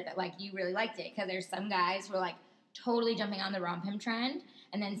expert that like you really liked it because there's some guys who are like totally jumping on the rompim trend,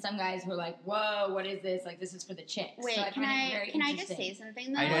 and then some guys who are like, whoa, what is this? Like this is for the chicks. Wait, so can I just say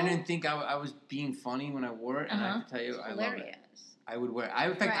something though? I didn't think I was being funny when I wore it, and I have to tell you, I love it. I would wear.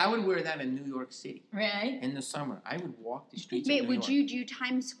 I would wear that in New York City. Really? In the summer, I would walk the streets. Wait, of New York. would you do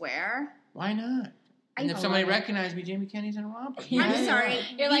Times Square? Why not? And if somebody recognized me, Jamie Kennedy's in a romper. I'm sorry.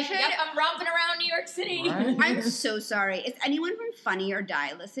 You're like, yep, I'm romping around New York City. Right? I'm so sorry. Is anyone from Funny or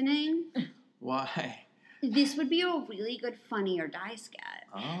Die listening? Why? This would be a really good Funny or Die sketch.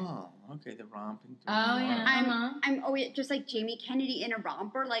 Oh, okay, the romping. Oh, yeah. I'm just like Jamie Kennedy in a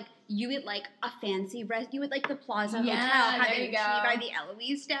romper. Like you at like a fancy you at like the Plaza Hotel having tea by the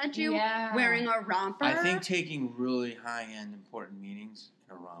Eloise statue, wearing a romper. I think taking really high-end important meetings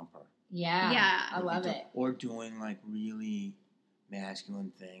in a romper. Yeah, I love it. Or doing like really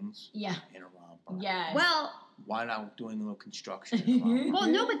masculine things. Yeah. In a romper. Yeah. Well, why not doing a little construction in a romper? Well,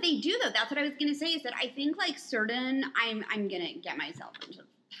 no, but they do though. That's what I was gonna say. Is that I think like certain. I'm gonna get myself into.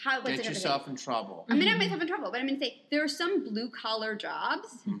 Get yourself in trouble. I'm gonna get myself in trouble, but I'm gonna say there are some blue collar jobs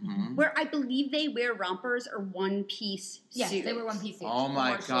where I believe they wear rompers or one piece suits. Yes, they wear one piece suits. Oh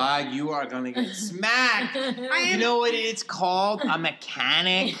my God, you are gonna get smacked. You know what it's called? A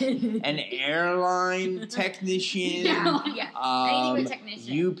mechanic, an airline technician. Anything with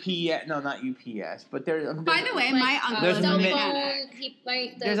technician. UPS, no, not UPS, but there. By the way, my uncle is a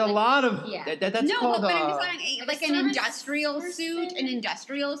mechanic. There's a lot of that's called. No, but I'm saying like an industrial suit,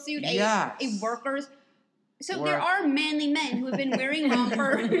 a worker's. So there are manly men who have been wearing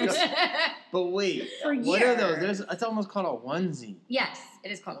rompers. But wait, for years. What are those? It's almost called a onesie. Yes,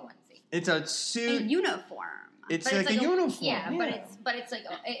 it is called a onesie. It's a suit. A uniform. It's like a uniform. Yeah, but it's like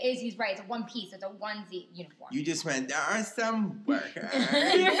he's right. It's a one piece. It's a onesie uniform. You just went. There are some workers.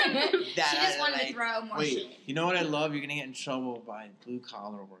 She just wanted to throw more shit. You know what I love? You're gonna get in trouble by blue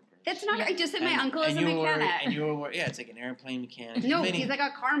collar workers. That's not. I just said my uncle is a mechanic. It's like an airplane mechanic. No, he's like a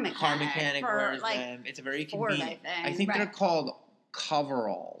car mechanic. Car mechanic wears like them. It's a very Ford, convenient. I think they're called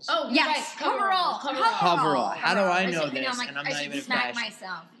coveralls. Oh, yes, coverall. Coverall. How do I know this? Like, and I'm not even a smack fashion.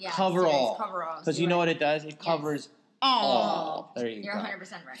 myself. Yeah, Coverall. Because you know what it does? It covers all. There you go. You're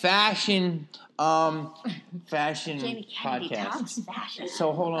 100% right. Fashion Jamie Kennedy podcast. talks fashion.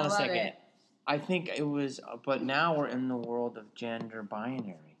 So hold on a second. It. I think it was, but now we're in the world of gender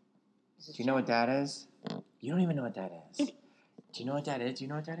binary. Do you know what that is? You don't even know what that is. Do you know what that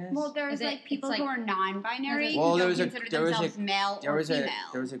is? Well, there's like people who are non-binary well, who there don't was consider themselves male or female.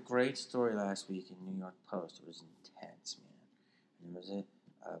 There was a great story last week in New York Post. It was intense, man. And there was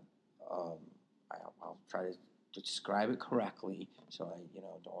I'll try to describe it correctly so I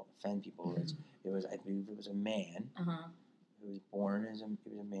don't offend people. I believe it was a man. He was born as a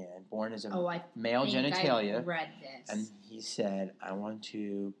male genitalia. I read this. And he said, I want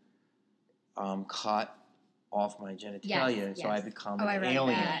to cut off my genitalia so I become an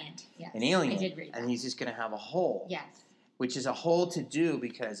alien. Yes. An alien. I did read that. And he's just going to have a hole. Yes. Which is a hole to do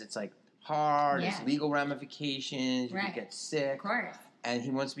because it's like hard, Yes. there's legal ramifications, you could get sick. Of course. And he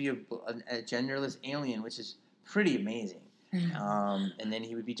wants to be a genderless alien, which is pretty amazing. And then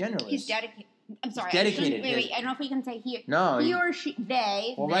he would be genderless. He's dedicated. I'm sorry. Dedicated. Wait. I don't know if we can say he. No. He or she.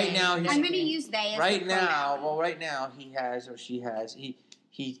 They. Well, right now I'm going to use they. As right now he has or she has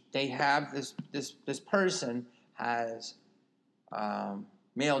they have this person has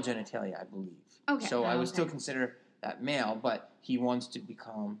male genitalia, I believe. Okay. So I would still consider that male, but he wants to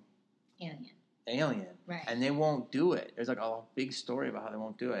become alien. Right. And they won't do it. There's like a big story about how they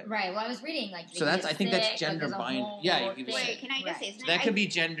won't do it. Right. Well, I was reading like. So I think that's gender binary. Yeah. Wait, can I just say something? So that could be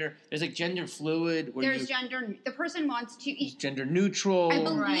gender. There's like gender fluid. There's gender. The person wants to. Gender neutral. I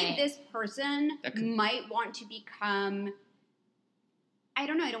believe this person might want to become. I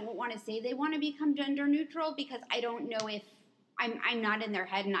don't know. I don't want to say they want to become gender neutral because I don't know if I'm not in their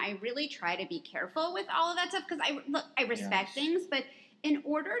head, and I really try to be careful with all of that stuff because I respect things, but in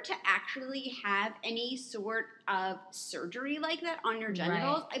order to actually have any sort of surgery like that on your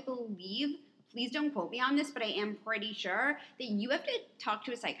genitals, I believe, please don't quote me on this, but I am pretty sure that you have to talk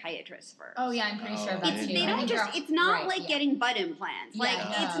to a psychiatrist first. Oh yeah, I'm pretty sure of that It's, too. they I don't think just, you're- it's not right, like yeah. getting butt implants. Yeah, Like,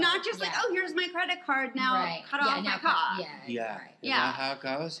 no. it's not just like, Yeah. oh, here's my credit card, now Right. cut Yeah, off now my cock. Yeah. Yeah. Right. Is Yeah. that how it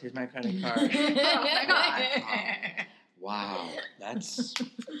goes? Here's my credit card. Oh my God. Wow. That's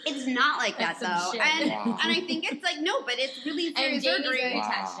It's not like that, That's some though. shit. And, Wow. and I think it's like, no, but it's really And serious Jamie's surgery. very Wow.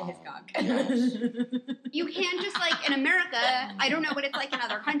 attached to his cock. Yes. You can't just like in America. I don't know what it's like in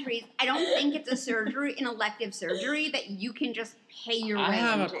other countries. I don't think it's a surgery, an elective surgery that you can just pay your way I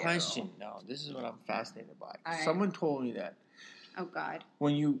have a into. question. No, this is what I'm fascinated by. All right. Someone told me that Oh God.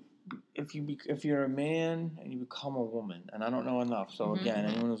 when if you're a man and you become a woman, and I don't know enough, so Mhm. again,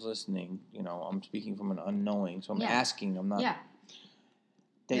 anyone who's listening, I'm speaking from an unknowing, so I'm Yeah. asking. I'm not. Yeah.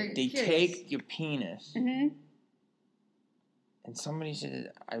 They You're they curious. take your penis, Mm-hmm. and somebody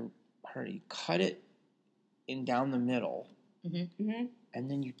said I heard you cut it in down the middle, Mm-hmm.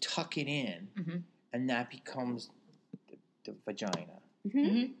 and then you tuck it in, Mhm. and that becomes the vagina.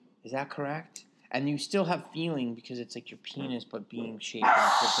 Mm-hmm. Is that correct? And you still have feeling because it's like your penis, but being shaped in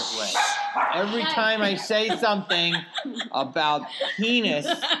a different way. Every time I say something about penis,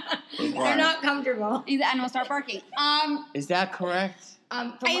 they They're bark. not comfortable. The animal start barking. Is that correct?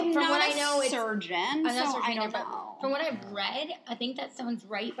 From I am from not what a I know, it's surgeon, I'm not a so surgeon I either, don't but know. from what I've read, I think that sounds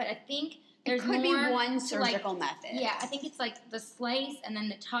right. But I think there's It could be more one to, like, surgical method. Yeah, I think it's like the slice and then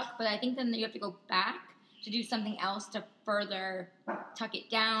the tuck, but I think then you have to go back to do something else to further tuck it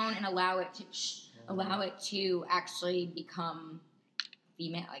down and allow it to actually become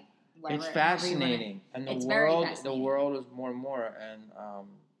female, like whatever. It's however you wanna- fascinating, and It's very the fascinating. world is more and more, and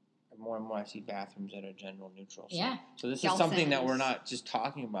more and more I see bathrooms that are gender neutral. So, Yeah. So this is something that Gelsons. we're not just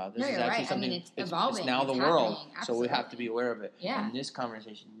talking about. This No, is you're actually right. I something. mean, it's evolving. now It's the world. happening. So we have to Absolutely. be aware of it. Yeah. And this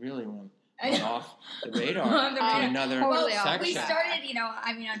conversation really went I know. off the radar On the to radar. another Totally off. section. We started,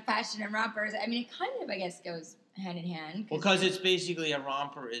 on fashion and rompers. I mean, it kind of, I guess, goes hand in hand. Because it's basically a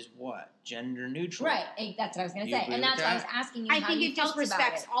romper is what? Gender neutral. Right, that's what I was going to You say. agree And with that's why I was that? asking you I how think you it felt about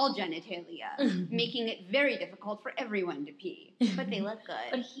disrespects it. all genitalia, making it very difficult for everyone to pee. But they look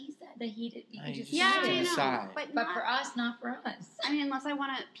But good. he said that he did. You I could just just Yeah, to I know. decide. But, But not, for us, not for us. I mean, unless I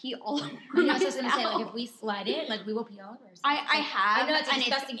want to pee all over I was just going to say, myself. like, if we slide it, like, we will pee all over ourselves. I Like, have. I know it's a and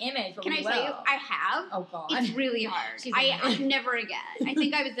disgusting image, but Can we I will. tell you? I have. Oh, God. It's really hard. She's I amazing. never again. I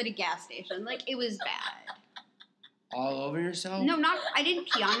think I was at a gas station. Like, it was bad. All over yourself? No, not. I didn't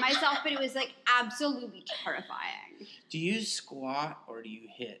pee on myself, but it was like absolutely terrifying. Do you squat or do you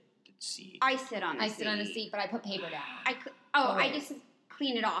hit the seat? I sit on the I seat. sit on the seat, but I put paper down. I Always. just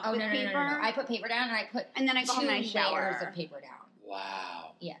clean it off Oh, with no. paper, I put paper down, and I put and then I go home and I 2 shower. layers of paper down.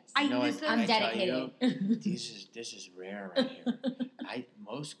 Wow. Yes. I You know use what- those- I'm can I tell you? dedicated. This is rare right here.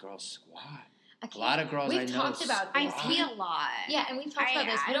 Most girls squat. I A can't- lot of girls We've I know talked about I this. pee a lot. Yeah, and we've talked I-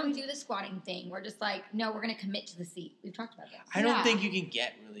 about this. We I- don't do the squatting thing. We're just like, no, we're going to commit to the seat. We've talked about this. I don't Yeah. think you can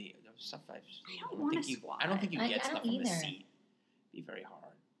get really the stuff I've seen. I don't wanna think you. squat. I don't think you I- get I stuff don't on the either. seat. Be very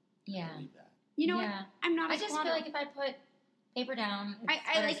hard. Yeah. I believe that. You know yeah. what? I'm not. I a just squatter. feel like if I put paper down, it's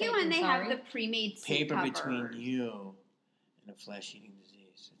I better like safe it when than they sorry. have the pre-made seat Paper cover. between you and a flesh-eating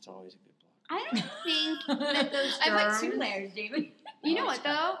disease. It's always a good block. I don't think that those I put 2 germs- layers, Jamie. You know what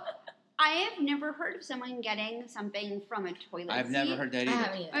though? I have never heard of someone getting something from a toilet I've seat. never heard that I either.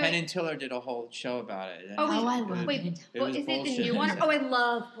 haven't either. Penn and Teller did a whole show about it. and Oh, wait, Oh, I it was- love Wait, it. it well, was is it the bullshit. new one? Oh, I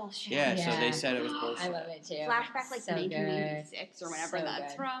love bullshit. Yeah, so Yeah. they said it was bullshit. I love it too. Flashback like So good. 1986 or whenever So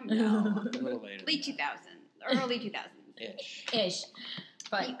that's good. from. No. A little later. Late than 2000s. Early 2000s. that. Ish. Ish.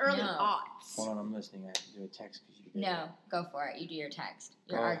 But The early no. aughts. Hold on, I'm listening. I have to do a text because you. No, go for it. You do your text.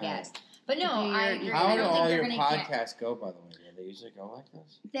 You're Go our ahead. guest. But no, Do your- I agree. How I do don't all think they're your gonna podcasts go, by the way? Do they usually go like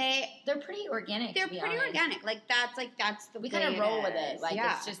this? They're pretty organic. They're to be pretty honest. organic. Like that's the We way kind of roll with is. it. Like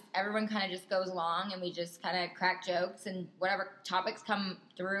yeah. it's just everyone kind of just goes along, and we just kind of crack jokes, and whatever topics come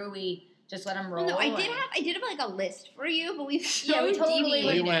through, we just let them roll. Well, no, I and- did have like a list for you, but we've so Yeah, we totally We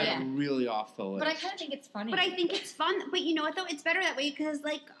deviated. went Yeah. really off the list. But I kind of think it's funny. But I think it's fun. But you know what though? It's better that way because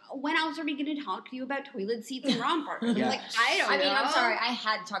like when else are we going to talk to you about toilet seats and rompers? Yeah. Like I don't. I mean, know. I'm sorry. I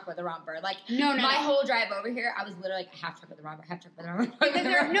had to talk about the romper. Like No, my whole drive over here, I was literally like, I have to talk about the romper. I have to talk about the romper.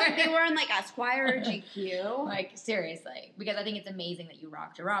 Because they were in like Esquire or GQ. Like seriously, because I think it's amazing that you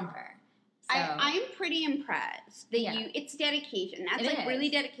rocked your romper. So, I'm pretty impressed that Yeah. it's dedication. That's It like is. really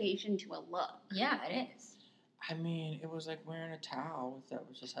dedication to a look. yeah, it is. I mean, it was like wearing a towel that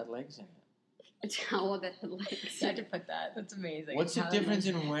just had legs in it. A towel that had legs. You had to put that. That's amazing. What's the difference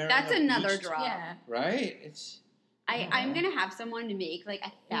in wearing? That's a another beach drop. Yeah. Right? It's I'm gonna have someone to make like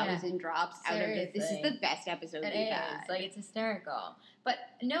 1,000 drops out of this. This is Seriously. the best episode It we've is. had. Like, it's hysterical. But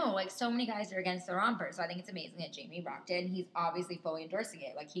no, like, so many guys are against the romper, so I think it's amazing that Jamie rocked it, and he's obviously fully endorsing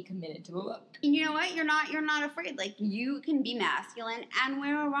it. Like, he committed to the look. And you know what? You're not afraid. Like, you can be masculine and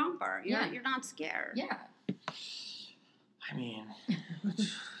wear a romper. You're not scared. Yeah. I mean,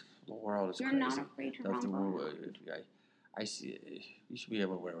 the world is You're crazy. not afraid to The romper. world, I see. You should be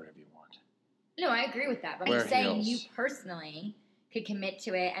able to wear whatever you want. No, I agree with that. But Wear I'm saying heels. you personally could commit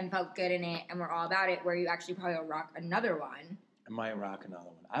to it and felt good in it and were all about it, where you actually probably will rock another one. I might rock another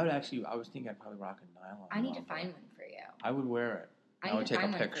one. I was thinking I'd probably rock a nylon. I need to romper. find one for you. I would wear it. I would need to take a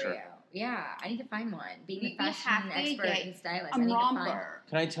find one for picture. you. Yeah, I need to find one. Being We the have fashion to expert get and stylist, A I need to find. romper.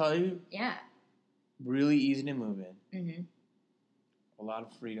 Can I tell you? Yeah. Really easy to move in. Mm-hmm. A lot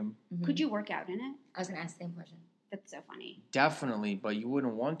of freedom. Could you work out in it? I was gonna ask the same question. That's so funny. Definitely, but you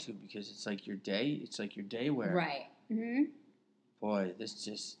wouldn't want to because it's like your day. It's like your day wear. Right. Mm-hmm. Boy, this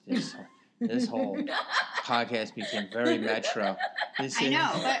whole podcast became very metro. This I is-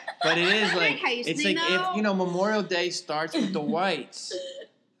 know, but it is like how you it's sleep like now. if Memorial Day starts with the whites.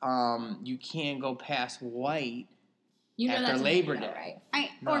 You can't go past white. You know After that's Labor amazing, Day. though, right?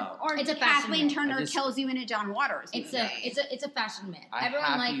 No. Or It's a fashion Kathleen myth. Turner I just- kills you in a John Waters It's movie. a fashion myth. I Everyone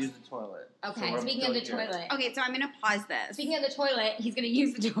have likes. to use the toilet. Okay, So I'm speaking of the still here. toilet. Okay, so I'm gonna pause this. Speaking of the toilet, he's gonna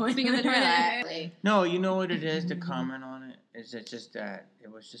use the toilet. Speaking of the toilet. No, you know what it is to comment on it? Is it just that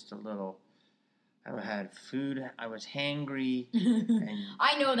it was just a little. I had food. I was hangry, and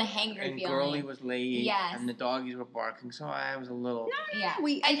I know the hangry and feeling. Girly was late, Yes. and the doggies were barking, so I was a little. Yeah.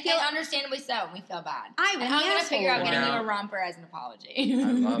 I And feel understandably so. We feel bad. I And was I'm gonna figure out asshole. getting you Yeah. a romper as an apology.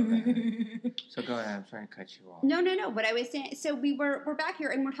 I love that. So go ahead. I'm trying to cut you off. No. What I was saying. So we're back here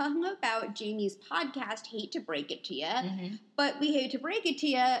and we're talking about Jamie's podcast. Hate to break it to you, Mhm. but we hate to break it to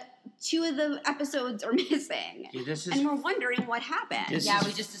you. 2 of the episodes are missing, Yeah, this is and we're wondering what happened. This Yeah, is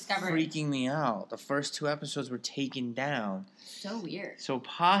we just discovered. freaking me out. The first 2 episodes were taken down, So weird. so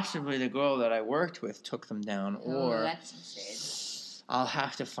possibly the girl that I worked with took them down, Oh, or that's insane. I'll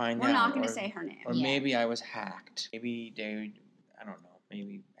have to find We're out. not going or- to say her name. Or Yeah. maybe I was hacked. Maybe they, I don't know.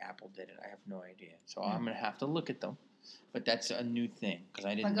 Maybe Apple did it. I have no idea. So I'm gonna have to look at them. But that's a new thing because I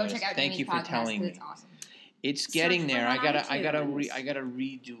But didn't go notice. check out Thank Jamie's you for podcast, telling 'cause me. It's awesome. It's Search getting for there. it I on gotta iTunes.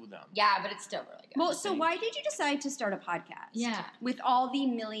 redo them. Yeah, but it's still really good. Well, so why did you decide to start a podcast? Yeah. With all the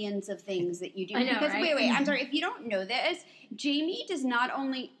millions of things that you do. I know, because right? wait, I'm sorry, if you don't know this, Jamie does not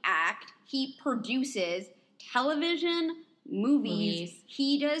only act, he produces television, movies.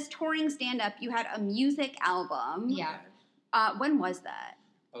 He does touring stand-up. You had a music album. Yeah. When was that?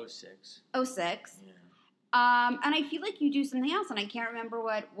 06. 06. Yeah. And I feel like you do something else, and I can't remember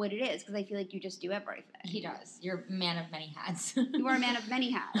what it is, because I feel like you just do everything. He does. You're a man of many hats. You are a man of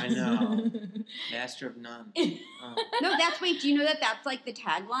many hats. I know. Master of none. Oh. No, do you know that's like the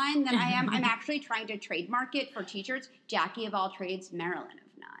tagline that I am? I'm actually trying to trademark it for t-shirts. Jackie of all trades, Marilyn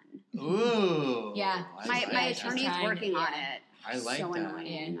of none. Ooh. Yeah. I My like my that. attorney's trying to- working on yeah. it. I like so that.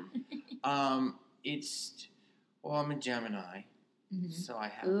 annoying. I'm a Gemini, Mhm. so I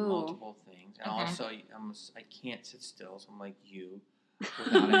have Ooh. multiple things, and Okay. also I can't sit still, so I'm like you,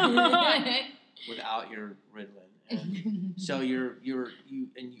 without, without your Ritalin. And so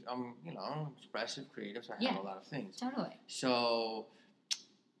I'm expressive, creative, so I have Yeah. a lot of things. Totally. So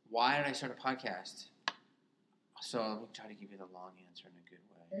why did I start a podcast? So let me try to give you the long answer in a good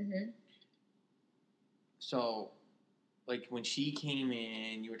way. Mm-hmm. So, like when she came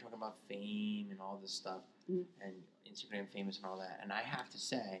in, you were talking about fame and all this stuff, Mhm. and Instagram famous and all that. And I have to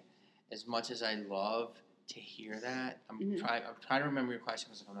say, as much as I love to hear that, I'm Mhm. trying to remember your question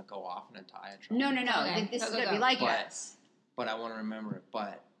because I'm gonna go off on a diatribe. No. Okay. This Go, is go, going to go. be like But- this. But I want to remember it.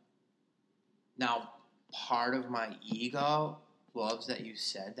 But now, part of my ego loves that you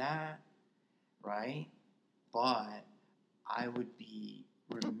said that, right? But I would be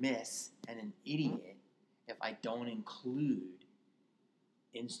remiss and an idiot if I don't include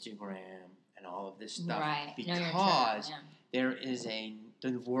Instagram and all of this stuff Right. No, you're true. because Yeah. there is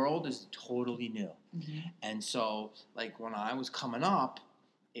the world is totally new. Mhm. And so, like, when I was coming up,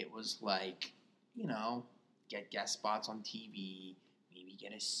 it was like, get guest spots on TV, maybe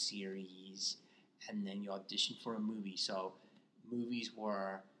get a series, and then you audition for a movie. So, movies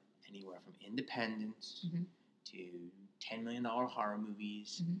were anywhere from independents Mhm. to $10 million horror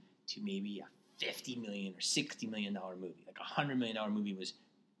movies Mhm. to maybe a $50 million or $60 million movie. Like, a $100 million movie was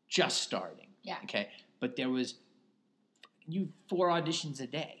just starting. Yeah. Okay? But there was 4 auditions a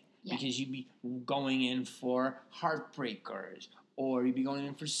day. Yeah. Because you'd be going in for Heartbreakers or you'd be going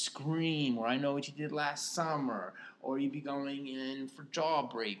in for Scream, or I Know What You Did Last Summer, or you'd be going in for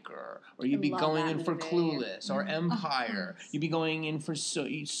Jawbreaker, or you'd be love going that in for movie. Clueless or Empire. You'd be going in for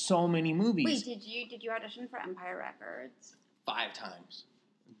so many movies. Wait, did you audition for Empire Records? 5 times.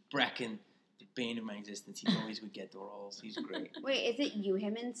 Brecken, the bane of my existence, he always would get the roles. He's great. Wait, is it you,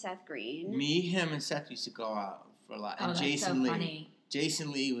 him, and Seth Green? Me, him, and Seth used to go out for a lot. Oh, And that's Jason so Lee. funny.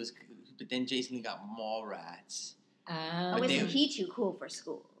 Jason Lee was, but then Jason Lee got Mallrats. Oh, But isn't they- he too cool for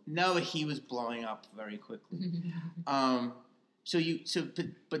school? No, he was blowing up very quickly.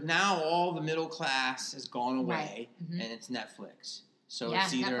 But now all the middle class has gone away, Right. Mhm. and it's Netflix. So yeah,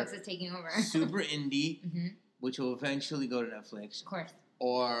 it's either Netflix is taking over. super indie, hmm which will eventually go to Netflix, Of course.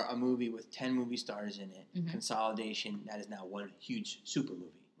 or a movie with 10 movie stars in it. Mhm. Consolidation, that is now one huge super movie.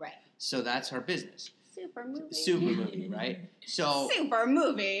 Right. So that's her business. Super movie. Super movie, right? So, Super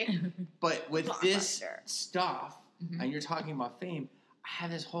movie. but with this Blockbuster. stuff, Mhm. and you're talking about fame, I have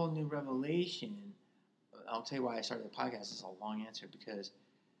this whole new revelation. I'll tell you why I started the podcast. It's a long answer because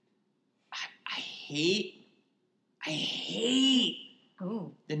I hate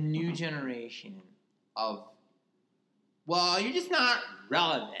Ooh. the new generation of, well, you're just not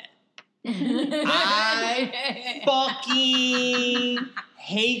relevant. I fucking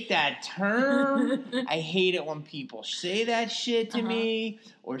hate that term. I hate it when people say that shit to Uh-huh. me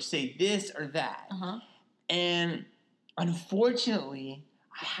or say this or that. Uh-huh. And unfortunately,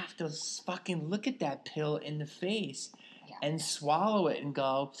 I have to fucking look at that pill in the face Yeah. and swallow it and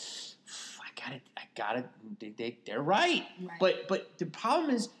go, I got it. They're right. Right. But the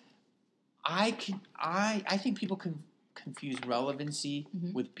problem is, I think people can confuse relevancy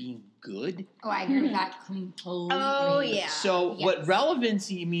Mhm. with being good. Oh, I agree with that completely. Oh, yeah. So Yes. what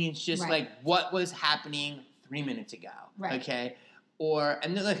relevancy means just Right. like what was happening 3 minutes ago. Right. Okay.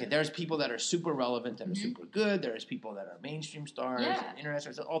 And then, look, there's people that are super relevant, that are Mhm. super good. There's people that are mainstream stars, Yeah. and internet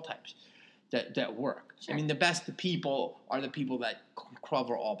stars, all types that work. Sure. I mean, the best people are the people that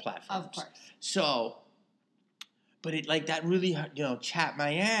cover all platforms. Of course. So, but it like that really, chapped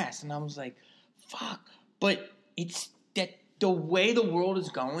my ass, and I was like, fuck. But it's that the way the world is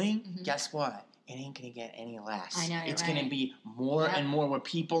going. Mhm. Guess what? It ain't gonna get any less. I know, you're It's gonna right. be more Yep. and more where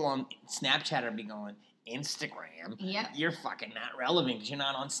people on Snapchat are be going, Instagram, Yep. you're fucking not relevant because you're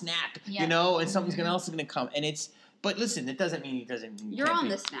not on Snap, Yep. and something Mhm. else is gonna come, and it's. But listen, it doesn't mean you You're can't on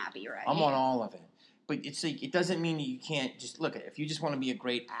be- the Snappy, right? I'm on all of it, but it's like it doesn't mean that you can't just look at. If you just want to be a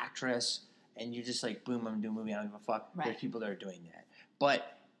great actress and you're just like, boom, I'm doing a movie, I don't give a fuck. Right. There's people that are doing that,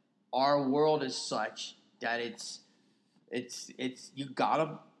 but our world is such that it's you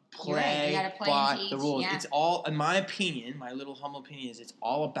gotta You're right, play, you gotta play by and the teach, rules. yeah. It's all, in my opinion, my little humble opinion is it's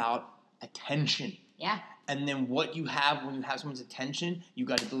all about attention. Yeah. And then what you have when you have someone's attention, you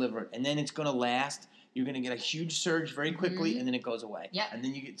got to deliver it, and then it's gonna last. You're gonna get a huge surge very quickly, Mhm. and then it goes away. Yep. And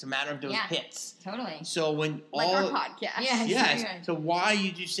then it's a matter of those Yeah. hits. Totally. So when Like all our podcast. Yeah. yes, Right. so why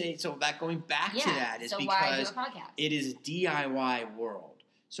you say so that going back Yeah. to that is so why do a because podcast? it is a DIY world.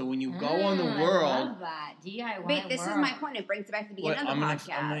 So when you go on the I world, love that. DIY Wait, this world. is my point. It brings it back to the beginning of the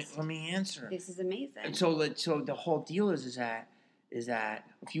podcast. let me answer. This is amazing. And so the whole deal is that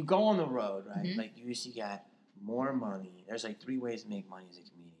if you go on the road, right, Mhm. like you used to get more money. There's like 3 ways to make money as a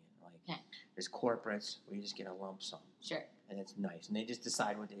comedian. Like Okay. there's corporates where you just get a lump sum. Sure. And it's nice, and they just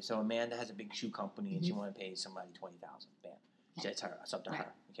decide what they. So Amanda has a big shoe company, and she Mhm. want to pay somebody $20,000. Bam, Okay. it's her. It's up to Right.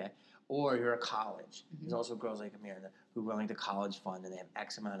 her. Okay, or you're a college. There's Mhm. also girls like Amanda who run like the college fund, and they have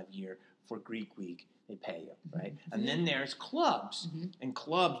X amount of year for Greek week. They pay you, right? And then there's clubs, Mhm. and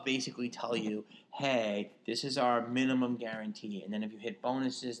clubs basically tell you, hey, this is our minimum guarantee, and then if you hit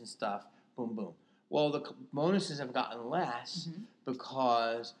bonuses and stuff, boom, boom. Well, the bonuses have gotten less Mhm.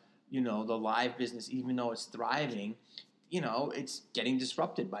 because the live business, even though it's thriving, it's getting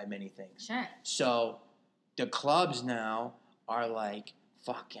disrupted by many things. Sure. So the clubs now are like,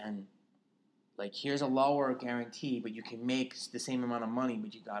 fucking, like, here's a lower guarantee, but you can make the same amount of money,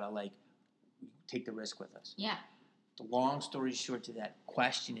 but you gotta, like, take the risk with us. Yeah. The long story short to that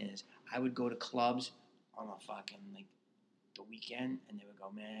question is, I would go to clubs on a fucking, like, the weekend, and they would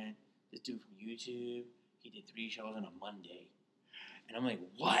go, man, this dude from YouTube, he did 3 shows on a Monday. And I'm like,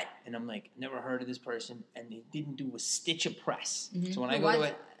 what? And I'm like, never heard of this person. And they didn't do a stitch of press. Mhm. So when Who I go was to it?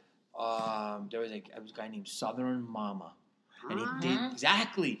 it, there was a guy named Southern Mama. And he Ah. did,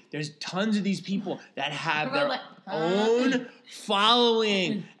 exactly. There's tons of these people that have People their like, own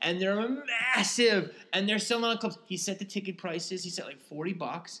following, and they're massive, and they're selling out clubs. He set the ticket prices. He set like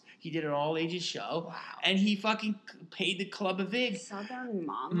 $40. He did an all ages show, Wow. and he fucking paid the club a vig. Southern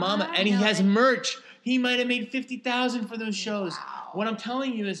Mama. Mama, and he No, has like- merch. He might have made $50,000 for those shows. Wow. What I'm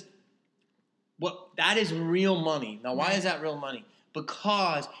telling you is, that is real money. Now, why Right. is that real money?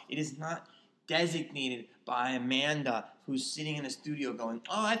 Because it is not designated by Amanda, who's sitting in a studio going,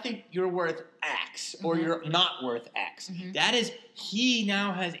 "Oh, I think you're worth X," or Mhm. "You're not worth X." Mhm. That is, he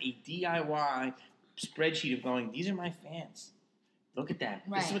now has a DIY spreadsheet of going, "These are my fans. Look at that.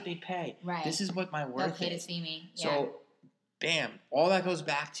 This is Right. what they pay. Right. This is what my They'll worth pay to is." see me. Yeah. So, bam, all that goes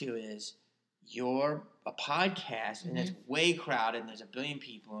back to is you're a podcast and it's way crowded and there's a billion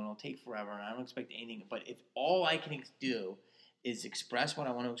people and it'll take forever and I don't expect anything. But if all I can do is express what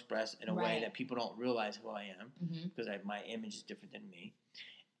I want to express in a way Right. that people don't realize who I am, Mhm. because my image is different than me.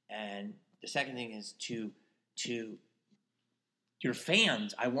 And the second thing is to your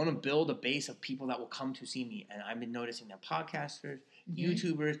fans. I want to build a base of people that will come to see me. And I've been noticing that podcasters,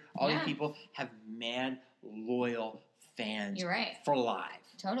 YouTubers, all Yeah. these people have mad, loyal fans You're right. for live.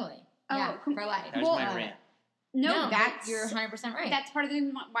 Totally. Oh, Yeah, for life. That's Well, my rant. No, but that's you're 100% right. That's part of the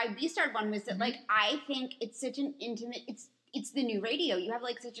reason why we started one was that Mhm. like I think it's such an intimate. It's the new radio. You have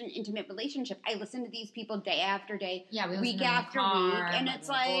like such an intimate relationship. I listen to these people day after day. Yeah, we week listen to them in the after car, week, and when it's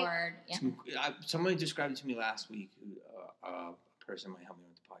we're like- bored. Yeah. Somebody described it to me last week. A person might help me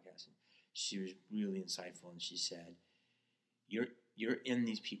with the podcast. And she was really insightful, and she said, "You're in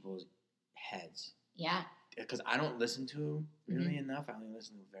these people's heads." Yeah. Because I don't listen to them really enough. I only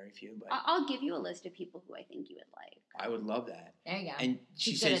listen to very few, but I'll give you a list of people who I think you would like. I would love that. There you go. And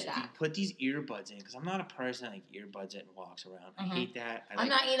she She's good says, at that. "You put these earbuds in," because I'm not a person that like earbuds it and walks around. I hate that. I'm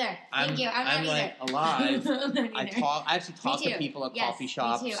not either. Thank you. I'm not like either. alive. I'm not I either. actually talk Me to too. people at Yes, coffee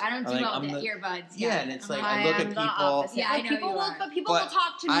shops. Me too. I don't do Like, well I'm with the- earbuds. Yeah, and it's like I I look am at the people. opposite. Yeah, I Like, know people you will, are. but people But will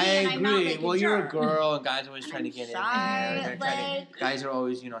talk to me, I and I'm not agree. like a Well, you're a jerk. girl, and guys are always And trying to I'm get shy, in there. like- Guys are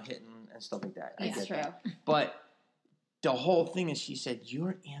always, hitting and stuff like that. I Yeah. get It's true. that. But the whole thing is, she said,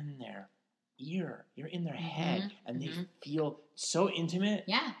 you're in their ear, you're in their head, and they feel so intimate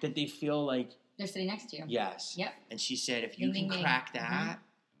Yeah. that they feel like, They're sitting next to you. yes. Yep. And she said, if you Ding, can ding, ding. crack that,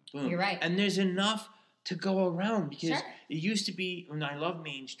 boom. You're right. And there's enough to go around, because Sure. it used to be, and I love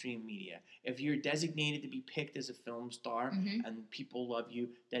mainstream media, if you're designated to be picked as a film star Mhm. and people love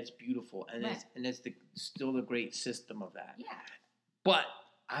you, that's beautiful. And Right. it's still the great system of that. Yeah. But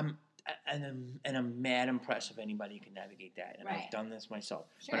I'm mad impressed if anybody can navigate that. And Right. I've done this myself.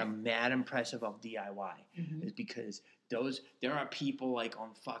 Sure. But I'm mad impressive of DIY. Mhm. Is because there are people like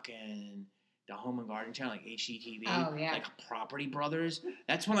on fucking the Home and Garden channel, like HGTV, Oh, yeah. like Property Brothers.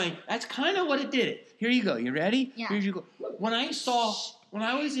 That's kind of what it did it. Here you go. You ready? Yeah. Here you go. When I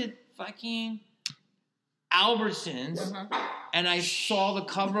was at fucking Albertsons, and I saw the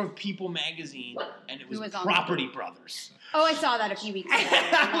cover of People magazine, and it was Who was on Property Brothers. Oh, I saw that a few weeks ago.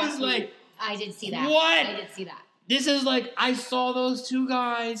 I was like, I did see that. What? I did see that. this is like, I saw those two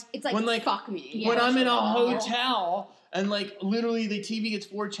guys. It's like, when, like, fuck me. Yeah. when I'm in a Yeah. hotel and like literally the TV gets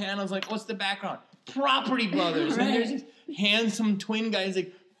 4 channels, like what's the background? Property Brothers. And there's this handsome twin guys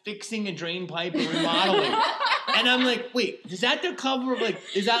like fixing a drain pipe and remodeling. And I'm like, wait, is that the cover of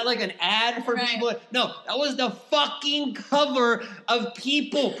is that like an ad for Right. people? No, that was the fucking cover of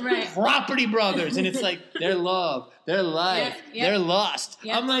People. Right. Property Brothers. And it's like their love, their life, Yep, yep. their lust.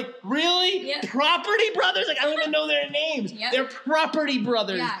 Yep. I'm like, really? Yep. Property Brothers? Like, I don't even know their names. Yep. They're Property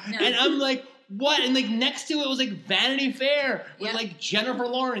Brothers. Yeah, no. And I'm like, what? And like next to it was like Vanity Fair with Yep. like Jennifer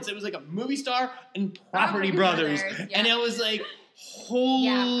Lawrence. It was like a movie star and Property Property Brothers. Brothers, And yeah. I was like, holy.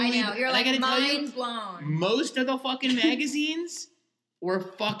 Yeah, I know. You're And like, I gotta tell you, mind blown. most of the fucking magazines were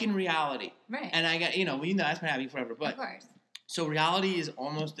fucking reality. Right. And I got, that's been happening forever. of But course. so reality is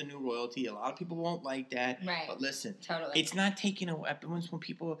almost the new royalty. A lot of people won't like that. Right. But listen, Totally. it's not taking away. When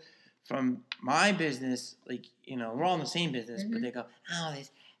people from my business, like, we're all in the same business, but they go, oh,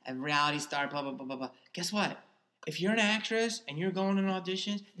 this a reality star, blah, blah, blah, blah, blah. Guess what? If you're an actress and you're going in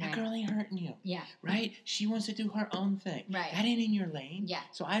auditions, that Right. girl ain't hurting you. Yeah. Right? She wants to do her own thing. Right. That ain't in your lane. Yeah.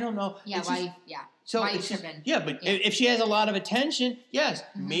 So I don't know. Yeah. It's Why? just- Yeah. so why you it's just- tripping? yeah, but Yeah. if she has a lot of attention, yes,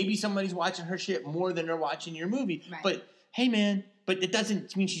 Mhm. maybe somebody's watching her shit more than they're watching your movie. Right. But hey, man, but it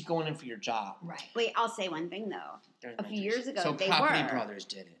doesn't mean she's going in for your job. Right. Wait, I'll say one thing though. There's A my few two years cents. ago, so they Property were. Brothers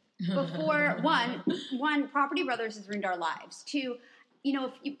did it. Before one, Property Brothers has ruined our lives. Two,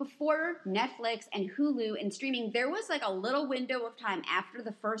 before Netflix and Hulu and streaming, there was like a little window of time after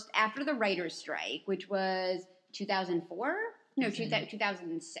the writers' strike, which was 2004. No,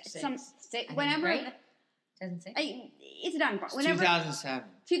 2006. Whenever. Right? 2006. It's done. It's Whenever 2007.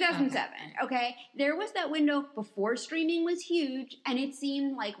 2007. Okay, there was that window before streaming was huge, and it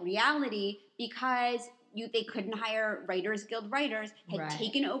seemed like reality because they couldn't hire Writers Guild writers, had Right.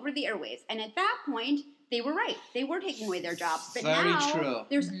 taken over the airwaves. And at that point, they were right. They were taking away their jobs. But Very now true.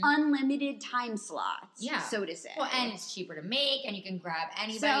 there's Mhm. unlimited time slots, Yeah. so to say. Well, and it's cheaper to make, and you can grab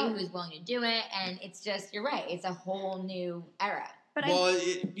anybody So- who's willing to do it, and it's just, you're right, it's a whole new era. but Well,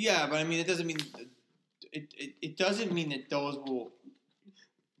 but I mean, it doesn't mean it doesn't mean that those will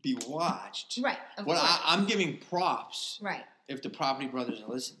be watched. Right, of What course. I'm giving props Right. if the Property Brothers are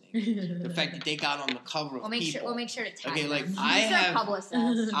listening. The fact that they got on the cover of we'll make People. sure to tag Okay, like, them. I He's their have- publicist.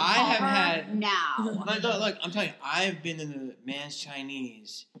 I Call have her had- now. Look, I'm telling you, I've been in the Man's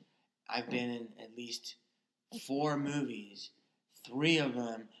Chinese. I've been in at least 4 movies. 3 of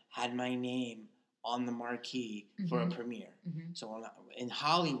them had my name on the marquee for a Mhm. premiere. Mhm. So in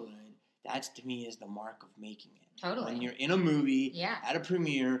Hollywood, that's to me is the mark of making it. Totally. When you're in a movie Yeah. at a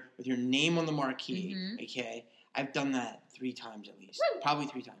premiere with your name on the marquee, Mhm. okay? I've done that 3 times at least, probably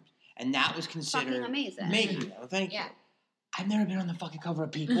 3 times, and that was Fucking considered amazing. making it. Well, thank Yeah. you. I've never been on the fucking cover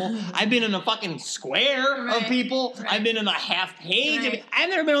of People. I've been in a fucking square Right. of People. Right. I've been in a half page. Right. I've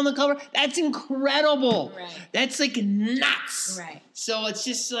never been on the cover. That's incredible. Right. That's like nuts. Right. So it's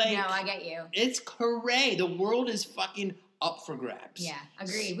just like No, I get you. it's cray. The world is fucking up for grabs. Yeah,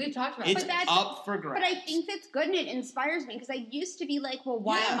 agreed. We've talked about It's But that. that's- up for grabs. But I think that's good and it inspires me because I used to be like, well,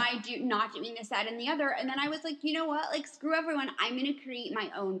 why Yeah. am I not doing this, that, and the other? And then I was like, you know what? Like, screw everyone. I'm going to create my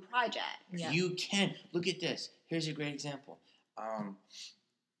own project. Yeah. You can look at this. Here's a great example.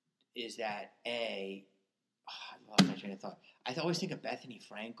 Is that I lost my train of thought. I always think of Bethany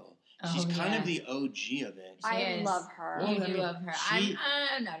Frankel. She's Oh, kind yeah. of the OG of it. She I is. love her. Well, You I do mean, love her. she-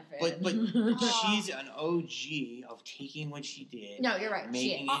 I'm not a fan. But she's an OG of taking what she did, no, you're right. She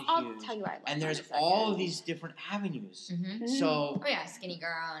making is. it I'll huge. tell you why I love her And in there's a second. all of these different avenues. Mm-hmm. So, Oh yeah, Skinny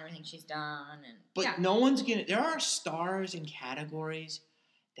Girl and everything she's done, and but yeah. no one's gonna. There are stars and categories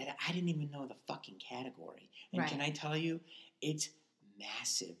that I didn't even know the fucking category. And Right. can I tell you, it's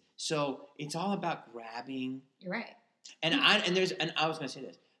massive. So it's all about grabbing. You're right. And I was gonna say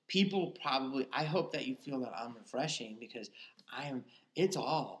this. People probably. I hope that you feel that I'm refreshing because I am. It's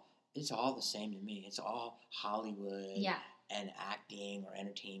all the same to me. It's all Hollywood. Yeah. And acting or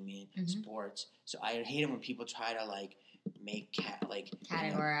entertainment, Mhm. sports. So I hate it when people try to like make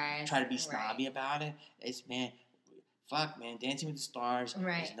Categorize. try to be Right. snobby about it. It's fuck man, Dancing with the Stars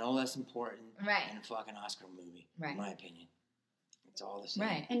Right. is no less important Right. than a fucking Oscar movie, Right. in my opinion. It's all the same.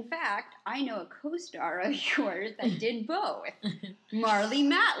 Right. In fact, I know a co-star of yours that did both. Marlee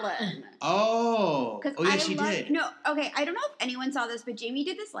Matlin. Oh, yeah, I she love, did. No, okay, I don't know if anyone saw this, but Jamie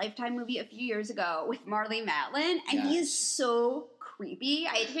did this Lifetime movie a few years ago with Marlee Matlin, and he is Yes. so creepy.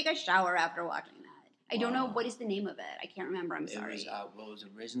 I had to take a shower after watching that. I don't know Wow. what is the name of it. I can't remember. I'm It sorry. was what was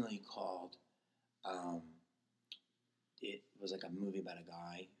originally called. It was like a movie about a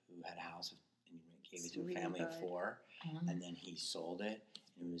guy who had a house and he gave it to a Really family of good. 4, and then he sold it,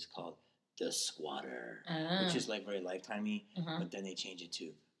 and it was called The Squatter, Ah. which is like very Lifetimey, Uh-huh. but then they changed it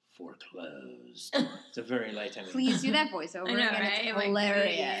to Foreclosed. It's a very Lifetime. Please do that voiceover I know, again. right? It's Like,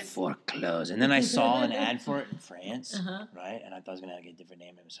 hilarious. Foreclosed. And then I saw an ad for it in France, Uh-huh. right? And I thought I was going to get a different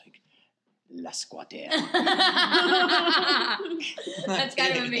name. It was like La Squatter. That's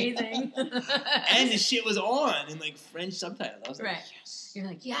kind of amazing. And the shit was on in like French subtitles. I was like, Right. yes. You're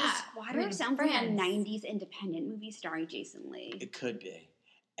like, yeah. The Squatter we're in sounds like a France. 90s independent movie starring Jason Lee. It could be.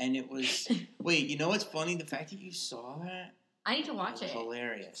 And it was, wait, you know what's funny? The fact that you saw that I need to watch was it.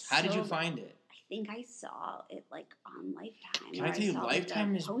 hilarious. How did So you find it? I think I saw it like on Lifetime. Can or I tell you, saw,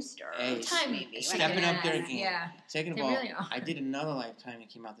 Lifetime the is poster. a- Lifetime, maybe. it's when stepping I up was their young. game. Yeah. Second of They all, really are. I did another Lifetime that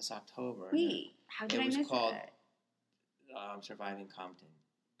came out this October. Wait, how did It I was miss called- it? Surviving Compton.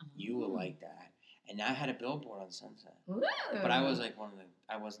 You will like that. And I had a billboard on Sunset. Ooh. But I was like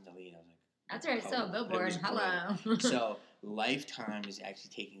I wasn't the lead. I was like, That's right. So, but it Billboard. was Hello. great. So Lifetime is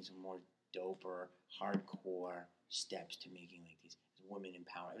actually taking some more doper, hardcore steps to making like these women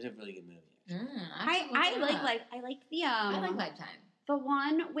empowered. It was a really good movie. Actually. I liked the I like Lifetime. the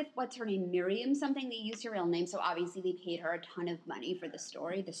one with what's her name, Miriam something. They used her real name, so obviously they paid her a ton of money for the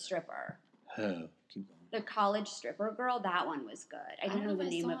story. The stripper, Oh, keep going. the college stripper girl. That one was good. I don't know the if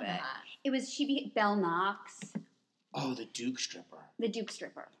name saw of it. that. It was Belle Knox, Oh, the Duke stripper. the Duke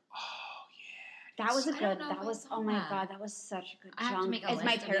stripper. Oh yeah. That was a I don't good. know if That I was saw oh my that. god, that was such a good I have to junk. make a As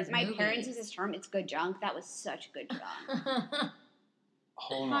my list of these my parents movies. use this term, it's good junk. That was such good junk.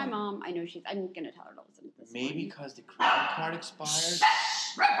 Hold Hi, on. Mom. I know she's. I'm gonna tell her to listen to this. Maybe one. because the credit card expired.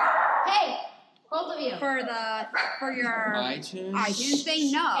 Hey, both of you. for your iTunes. iTunes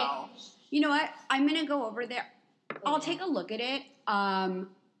thing. No, you know what? I'm gonna go over there. I'll take a look at it on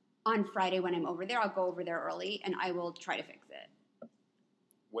Friday when I'm over there. I'll go over there early and I will try to fix it.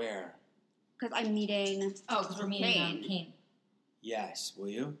 Where? because I'm meeting. Oh, because we're meeting Kane. Kane. Yes, will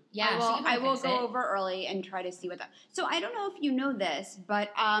you? Yeah, I will go over early and try to see what that. So I don't know if you know this, but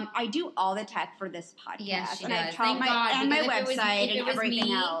I do all the tech for this podcast. Yes, she and does. I've taught Thank God, and my because if it was- website if it and was everything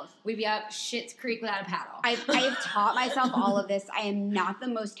me, else. We'd be up Schitt's Creek without a paddle. I've taught myself all of this. I am not the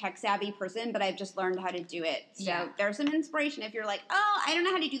most tech savvy person, but I've just learned how to do it. So there's some inspiration. If you're like, oh, I don't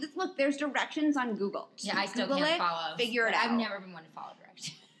know how to do this, look, there's directions on Google. Yeah, I still Google can't it, follow. figure it out. I've never been one to follow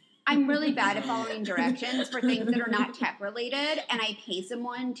directions. I'm really bad at following directions for things that are not tech related, and I pay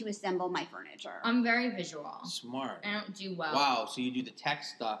someone to assemble my furniture. I'm very visual. Smart. I don't do well. Wow, so you do the tech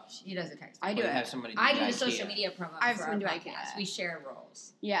stuff. She does the text. I do but you it. have somebody I do do the IKEA. social media promo I have for our someone do podcast. IKEA. We share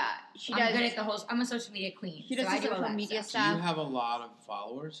roles. Yeah, she I'm does. good at the whole. I'm a social media queen. She does so the I do all social that media stuff. Do you stuff. have a lot of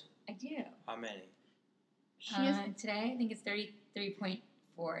followers? I do. How many? She is Today, I think it's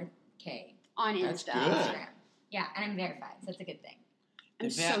 33.4K on That's Insta. good. Instagram. Yeah, and I'm verified, so that's a good thing. I'm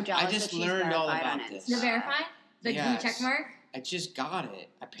The so ver- jealous I just that she's learned all verified about on this. The Insta. verified? The blue Yes. check mark? I just got it.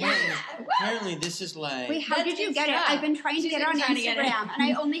 Apparently, apparently this is like. Wait, how That's did you good get it? stuff. I've been trying to She's get it on been trying to get it. Instagram, and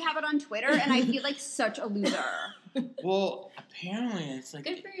I only have it on Twitter, and I feel like such a loser. Well, apparently it's like.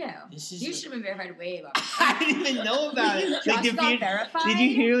 Good for you. This is You like- should have been verified way longer. I didn't even know about You it. just did got you- verified? Did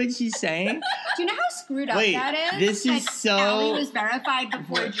you hear what she's saying? Do you know how screwed up Wait, that is? this is That so- Allie was verified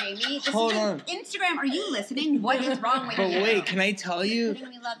before Jamie. This Hold is on. Instagram, are you listening? What is wrong with But you? wait, can I tell you?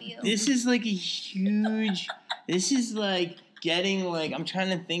 We love you. This is like a huge. This is like getting like. I'm trying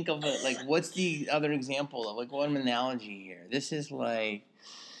to think of it. Like, what's the other example of like what analogy here? This is like.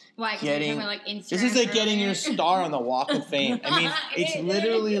 Why? Because Getting- you're talking about, like Instagram. This is like getting your earlier? star on the Walk of Fame. I mean, it's It is.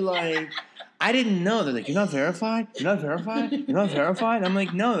 literally like. I didn't know. They're like, you're not verified? You're not verified? You're not verified? I'm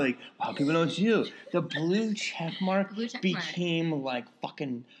like, no. They're like, wow, people know it's you. The blue check mark Blue check mark. became like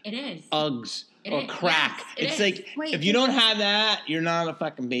fucking It is. Uggs It or is. crack. Yes, it It's is. like, Wait, if you don't have that, you're not a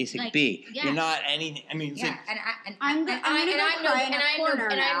fucking basic Like, B. yeah. You're not anything. I mean, it's Yeah, like, I'm gonna go cry in a corner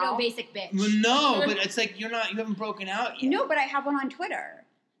I'm now. no basic bitch. well, no, but it's like you haven't broken out yet. No, but I have one on Twitter.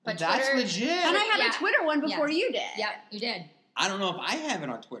 But That's Twitter- legit. And I had Yeah. a Twitter one before Yes. you did. Yep, you did. I don't know if I have it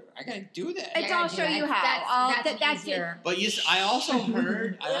on Twitter. I gotta do that. It's Yeah, I'll do show that. you how. That's easier. But I also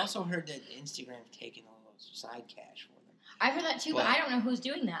heard that Instagram's taking a little side cash for them. I've heard that too, but But- I don't know who's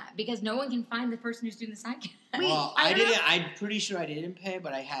doing that because no one can find the person who's doing the side cash. Wait, Well, I I don't didn't. know- I'm pretty sure I didn't pay,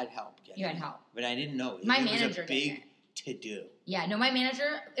 but I had help. Getting You had it. help. but I didn't know. My it manager was a did big to do. Yeah, no, my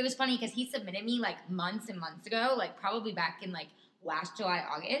manager, it was funny because he submitted me like months and months ago, like probably back in like last July,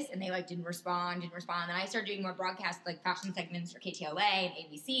 August, and they like didn't respond. And then I started doing more broadcast like fashion segments for KTLA and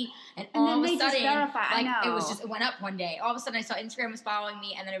ABC, and all then of they a just sudden, verify. I like know. it went up one day. All of a sudden, I saw Instagram was following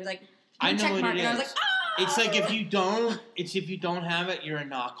me, and then it was like I know check what mark, it and I was is. like, ah! It's like if you don't have it, you're a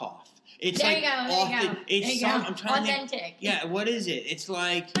knockoff. It's There like you go, there you often, go. it's There you some. go. I'm trying to think. Authentic. Yeah, what is it? It's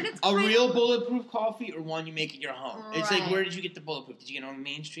like But it's a kind real of- bulletproof coffee or one you make at your home. It's like, Right. where did you get the bulletproof? Did you get it on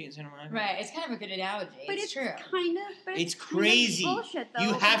Main Street in Santa Monica? Right, it's kind of a good analogy. But it's it's true. kind of. But It's kind of crazy. bullshit, though.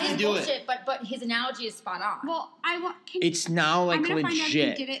 You have It to is do it. bullshit, but his analogy is spot on. Well, I want. Can, It's now like I'm gonna find out who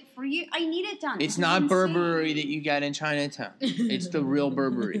legit. did it for you. I need it done. It's This is not insane. Burberry that you got in Chinatown. It's the real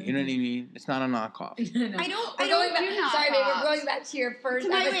Burberry. You know what I mean? It's not a knockoff. No. I don't. We're I going don't back, do sorry, babe, we're knockoffs. going back to your first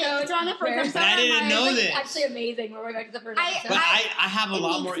To my- wait, episode. it's on the first where- episode. But I didn't know It's this. actually amazing. We're going back to the first I- episode. But I have a It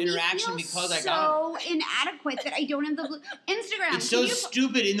lot more makes me interaction feel because I got it. so inadequate that I don't have the Instagram. It's Can so you-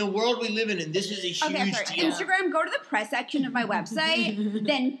 stupid in the world we live in, and this is a huge Okay, sorry. deal. Instagram, go to the press section of my website.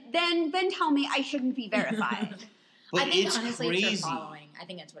 then tell me I shouldn't be verified. But I think it's honestly it's crazy. your following. I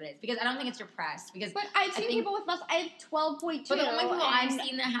think that's what it is. Because I don't think it's your press. Because But I've I seen think- people with less. I have 12.2. but the only people I've and-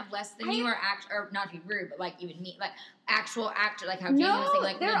 seen that have less than I- you are or not to be rude, but like even me, like actual actor, like how Jamie was No, saying,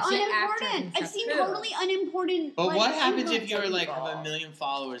 like they're legit actors unimportant. and I've stuff, seen too. totally unimportant. But like, what happens if influencer you're like people. have a million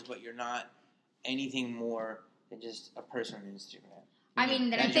followers, but you're not anything more than just a person on Instagram? I mean,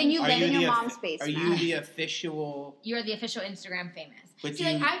 then I That's- Then you are live in the your offi- mom's basement. Are you the official? You're the official Instagram famous. But See,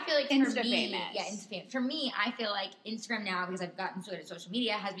 you- like I feel like for Insta me, famous. yeah, Insta famous. For me, I feel like Instagram now because I've gotten so good at social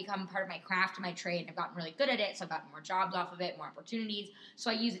media has become part of my craft and my trade. I've gotten really good at it, so I've gotten more jobs off of it, more opportunities.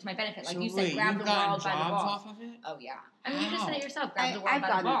 So I use it to my benefit. Like So you said, wait, grab you've the gotten world by the jobs balls. off of it? Oh yeah, I mean you just said it How? yourself. Grab the world I've by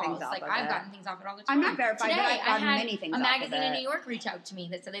the gotten balls. things off Like of I've it. gotten things off it all the time. I'm not verified, Today, but I've gotten I had many things a off of magazine in it. New York reach out to me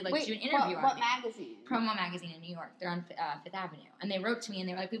that said they'd like Wait, to do an interview what on me. magazine? Promo Magazine in New York. They're on Fifth Avenue, and they wrote to me and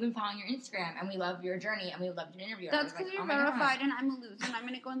they were like, "We've been following your Instagram and we love your journey and we would love to do an interview." And I That's was like, because you're "Oh my God." verified and I'm a loser and I'm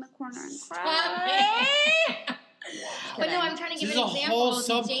going to go in the corner and Stop cry. it. But no, I'm trying to give This an is a example whole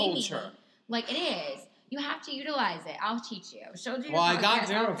to Jamie. subculture. Like it is. You have to utilize it. I'll teach you. I showed you. Well, your I got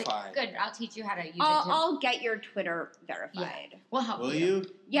podcast. I'll verified. Good. I'll teach you how to use I'll, it. I'll get your Twitter verified. We'll help Will you. you?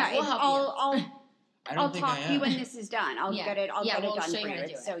 Yeah, We'll help you. I'll I don't I'll think talk I to you am. when this is done. I'll Yeah. get it. I'll Yeah, get it we'll done show you for how you. to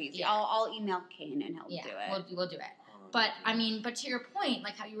do It's it. so easy. Yeah. I'll email Kane and he'll do it. We'll do it. But I mean, but to your point,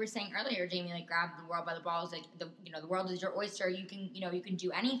 like how you were saying earlier, Jamie, like grab the world by the balls. Like the world is your oyster. You can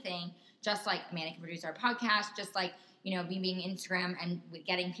do anything. Just like Amanda can produce our podcast. Just like me being Instagram and with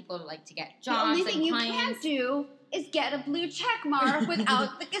getting people to get jobs. The only thing and you clients. can't do is get a blue check mark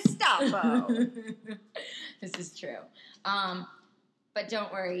without the Gestapo. This is true. But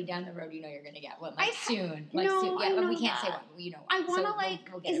don't worry, down the road, you're going to get one soon. No, soon. Yeah, I but know we can't say that. what. I want to so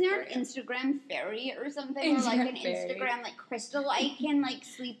we'll get isn't it there for an you. Instagram fairy or something? Or like an Instagram fairy. Instagram crystal I can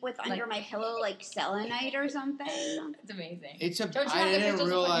sleep with under my pillow selenite or something? It's amazing. It's a. Don't you I have the didn't crystals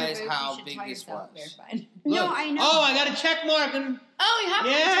up on your realize boots? You how should big try this yourself. was. They're fine. No, Look. I know. Oh, I got a check mark. And, Oh, you have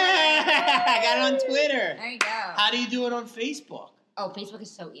one? yeah, I got it on Twitter. There you go. How do you do it on Facebook? Oh, Facebook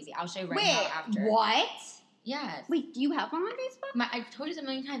is so easy. I'll show you right Wait, now after. what? Yes. Wait, do you have one on Facebook? I've told you this a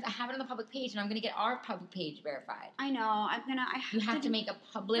million times. I have it on the public page, and I'm going to get our public page verified. I know. I You have to make a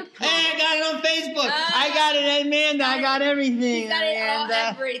public Hey, I got it on Facebook. I got it, Amanda. I got everything. He's got it all, Amanda.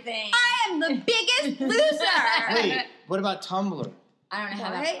 everything. I am the biggest loser. Wait, what about Tumblr? I don't know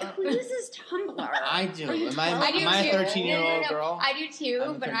how What? that Who uses Tumblr? I do. Am I I do a too. 13-year-old No. girl? I do too,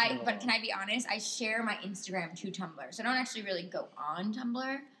 I'm a but 13-year-old. can I be honest? I share my Instagram to Tumblr, so I don't actually really go on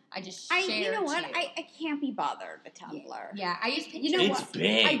Tumblr. I just share. You know what? to- I can't be bothered with Tumblr. Yeah, I use Pinterest. You know It's what?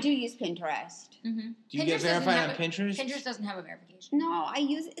 big. I do use Pinterest. Mm-hmm. Do you Pinterest get doesn't verified have on a- Pinterest? Pinterest doesn't have a verification. No, I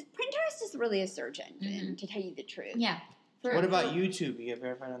use Pinterest is really a search engine, to tell you the truth. Yeah. What about YouTube? You get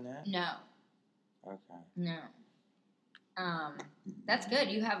verified on that? No. Okay. No. That's good.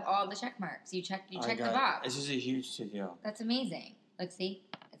 You have all the check marks. You check the box. This is a huge deal. That's amazing. Let's see.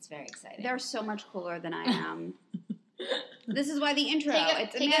 It's very exciting. They're so much cooler than I am. This is why the intro.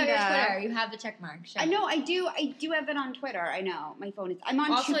 It's take out Amanda. your Twitter. You have the check mark. Show I know. I do have it on Twitter. I know. My phone is. I'm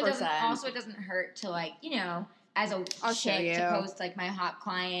on 2%. It doesn't hurt to as a I'll show chick you. to post my hot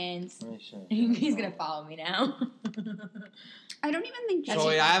clients. Let me show you. He's gonna follow me now. I don't even think. So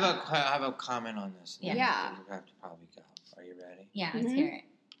wait, I have a comment on this. Yeah. Yeah. You have to probably go. Are you ready? Yeah, let's Mhm. hear it.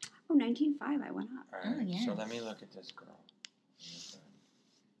 Oh, 19.5. I went up. All right. Oh, yes. So let me look at this girl.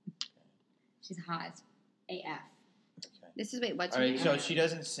 She's hot as AF. Okay. This is what's All your right. name? So she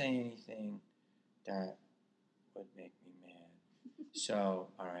doesn't say anything that would make me mad. So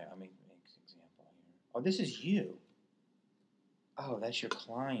all right, I'll make an example here. Oh, this is you. Oh, that's your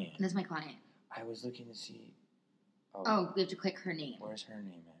client. That's my client. I was looking to see. Oh, we have to click her name. Where's her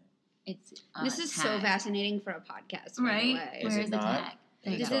name at? It's This is so tag. fascinating for a podcast, by Right? the way. Is Where's it the not? tag?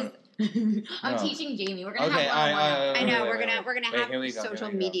 There you This go. is. I'm No. teaching Jamie. We're gonna Okay, have all right, one-on-one. all right, I know wait, we're wait, gonna wait. have Here we go, social here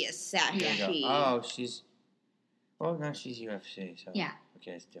we go. media session. Oh, she's. Well, no, she's UFC. So Yeah.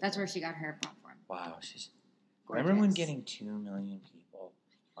 Okay, it's different. That's where she got her platform. Wow, she's. Gorgeous. Remember when getting 2 million people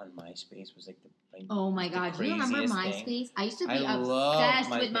on MySpace was like the. Oh my the God! Do you remember craziest MySpace? thing. I used to be I love obsessed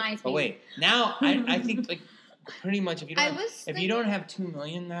with MySpace. But wait, now I think pretty much if you don't I you don't have 2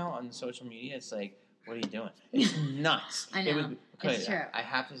 million now on social media, it's like, what are you doing? It's nuts. I It know. was, okay, It's true. I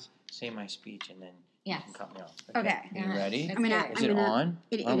have to say my speech and then Yes. you can cut me off. Okay. Are you Uh-huh. ready? Let's I'm gonna- hear it. Is it on?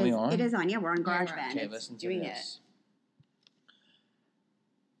 Are we on? It is on. Yeah, we're on Yeah, we're on. GarageBand. Okay, It's listen to doing this.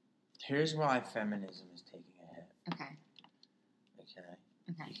 Here's why feminism is taking a hit. Okay. Okay.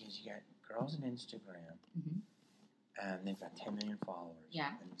 Okay. Because you got girls on Instagram, Mhm. and they've got 10 million followers.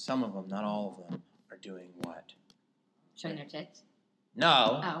 Yeah. And some of them, not all of them, are doing what? Showing their tits.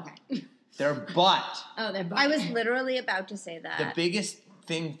 No, Oh, okay. their butt. Oh, they're. I was literally about to say The that. biggest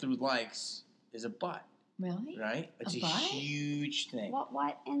thing through likes is a butt, Really? right? It's a butt? huge thing.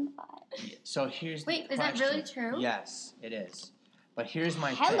 What in what? So here's Wait, the is that question. really true? Yes, it is. But here's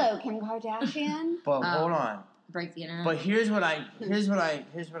my Hello, thing. Kim Kardashian. But hold on. Break the internet. But here's what I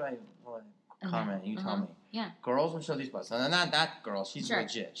want to comment. You tell me. Yeah. Girls will show these butts. Now, not that girl. She's Sure.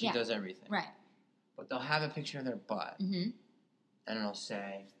 legit. She Yeah. does everything. Right. But they'll have a picture of their butt, Mm-hmm. and it'll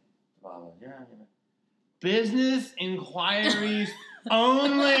say, blah, blah, blah. Business inquiries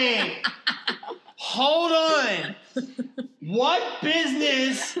only. Hold on. What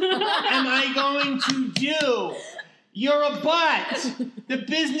business am I going to do? You're a butt. The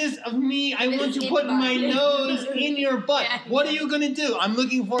business of me, I want to put my nose in your butt. Yeah. What are you going to do? I'm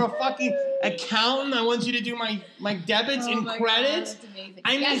looking for a fucking accountant. I want you to do my debits and credits. That's amazing.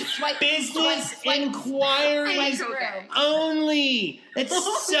 I mean, Yes, business swipe. inquiries Swipe. only.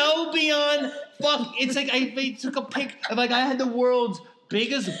 It's so beyond fuck. It's like I took a pic of I had the world's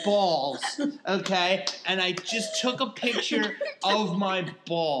biggest balls, okay, and I just took a picture of my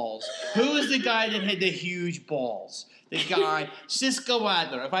balls. Who is the guy that had the huge balls? The guy, Cisco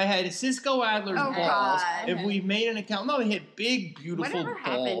Adler. If I had Cisco Adler's Oh, balls, God. if we made an account, no, he had big, beautiful Whatever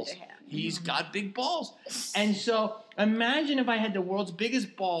happened balls. to him? He's got big balls. And so imagine if I had the world's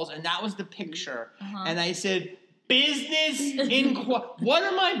biggest balls and that was the picture. And I said, what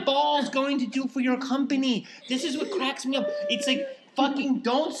are my balls going to do for your company? This is what cracks me up. It's like, fucking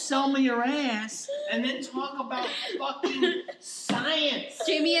don't sell me your ass and then talk about fucking science.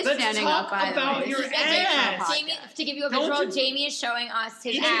 Jamie is standing up, by the way. About your ass. Jamie, to give you a visual, Jamie is showing us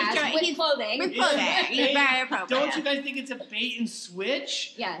his ass with clothing. With clothing. He's very appropriate. Don't you guys think it's a bait and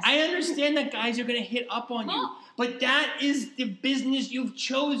switch? Yes. I understand that guys are going to hit up on you. But that is the business you've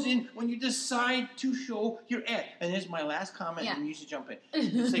chosen when you decide to show your ass. And here's my last comment, and you should jump in.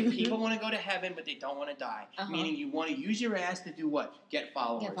 It's like people want to go to heaven, but they don't want to die. Meaning you want to use your ass to do what? Get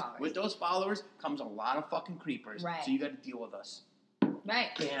followers. With those followers comes a lot of fucking creepers. Right. So you got to deal with us. Right.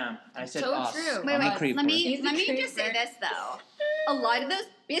 Damn. I said so us. True. Wait, Let me just say this, though. A lot of those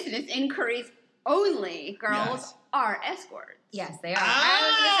business inquiries only, girls, are escorts. Yes, they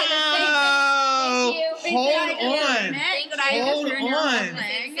are. Oh, hold on.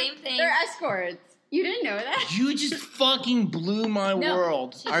 Same thing. They're escorts. You didn't know that? You just fucking blew my No.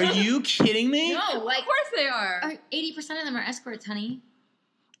 world. Are you kidding me? No, like Of course they are. 80% of them are escorts, honey.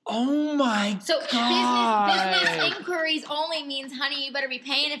 Oh my So God. business inquiries only means, honey, you better be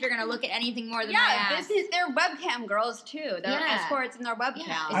paying if you're going to look at anything more than my ass. They're webcam girls too. They're escorts and they're webcam.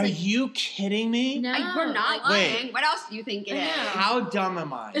 Yeah. Are you kidding me? No. We're not Wait. lying. What else do you think it is? How dumb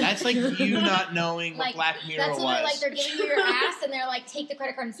am I? That's like you not knowing what Black Mirror that's was. literally like they're giving you your ass and they're like, take the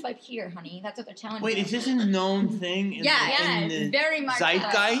credit card and swipe here, honey. That's what they're telling Wait, you. is this a known thing in, in the very much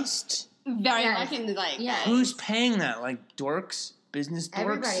zeitgeist? Very much in the zeitgeist. Yes. Who's paying that? Like dorks? Business dorks?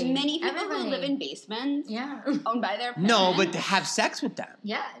 Everybody. Many people who live in basements owned by their parents. No, but to have sex with them.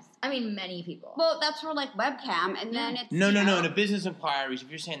 Yes. I mean, many people. Well, that's for like webcam, and then it's No. In the business inquiries, if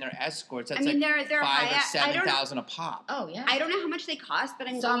you're saying they're escorts, that's they're $5,000 high. or $7,000 a pop. Oh yeah. I don't know how much they cost, but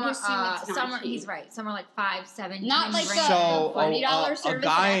I'm Some going to assume it's not cheap. he's right. Some are like 5, 7. Not like the So, $40 a service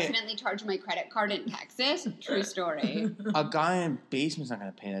guy- I accidentally charged my credit card in Texas. True story. A guy in basement's not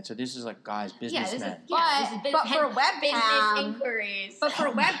going to pay that, so this is like guys, businessmen. But for webcam, business inquiries. But for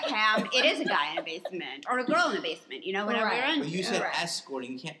webcam, it is a guy in a basement or a girl in a basement. You know, whatever Right. you're into. But you said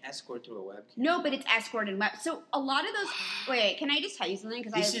escorting. You can't escort through a webcam. No, but it's escort and web. So a lot of those. Wait, can I just tell you something?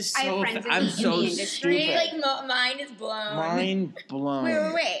 Because I have friends in I'm the so industry. stupid. Like mine is blown. Mind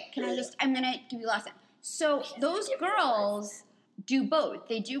blown. Wait. Can I just? I'm gonna give you the last time. So those girls do both.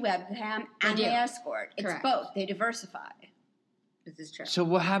 They do webcam and they escort. It's Correct. both. They diversify. This is true. So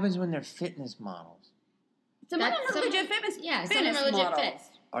what happens when they're fitness models? Some of them are legit fitness. Yeah, some fitness are legit models. fit.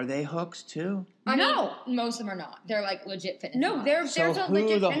 Are they hooks too? I No. mean, most of them are not. They're like legit fitness. No, models. there's So a who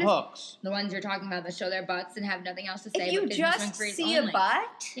legit are the fitness. hooks? The ones you're talking about that show their butts and have nothing else to say. If you but business just inquiries see only. a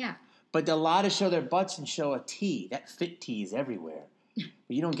butt, Yeah. But a lot of show their butts and show a T. That fit T is everywhere.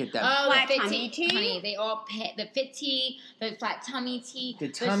 But you don't get that. Oh, Flat the fit tummy tea. tea? Honey, they all pay the fit tea, the flat tummy tea, the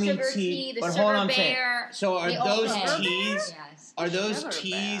tummy sugar tea. the But sugar hold on a bear. second. So are They all those pay. teas? Yes. Are those Sugar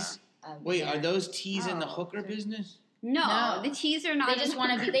teas? bear. Wait, are those teas in the Oh. hooker business? no, the teas are not. They just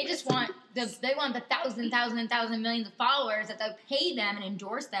want to be. They just want. They want the thousand millions of followers that they'll pay them and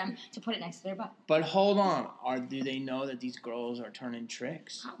endorse them to put it next to their butt. But hold on. Do they know that these girls are turning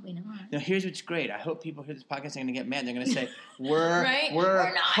tricks? Probably not. Now here's what's great. I hope people hear this podcast are gonna get mad. They're gonna say we're Right? we're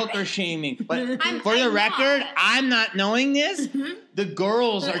We're not. hooker shaming. But I'm for the not. record, I'm not knowing this. The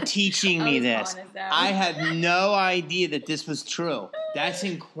girls are teaching me I was this. calling us out. I had no idea that this was true. That's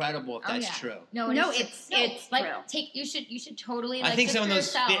incredible if Oh, that's yeah. true. No, it's true. like you should totally. Like, I think some of picture those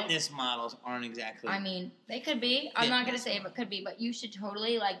yourself. fitness models aren't exactly. I mean, they could be. I'm not gonna say it, but could be. But you should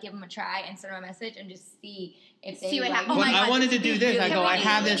totally like give them a try and send them a message and just see if they See what like, happens. Oh When my I God, wanted to do this, I Can go, we I do-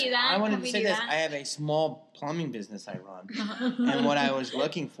 have can we this. do that? I wanted Can to we say do this. that? I have a small plumbing business I run, and what I was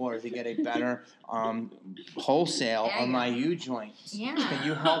looking for is to get a better wholesale There on you my go. U joints. Yeah. Can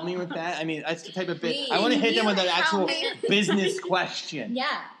you help me with that? I mean, that's the type of bit. Please. I want to hit them You with an actual help me. business question. Yeah.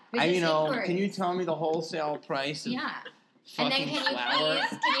 Can you inquiries. tell me the wholesale price of Yeah. And then fucking can flour?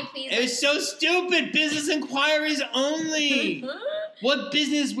 you please It's so stupid. Business inquiries only. What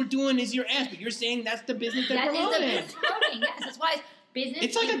business we're doing is your ass, but you're saying that's the business they're that is the promoting. business promoting. Yes, that's why it's business.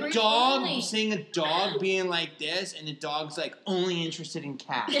 It's like a inquiries dog only. seeing a dog being like this, and the dog's like only interested in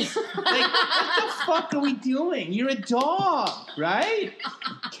cats. Like, what the fuck are we doing? You're a dog, right?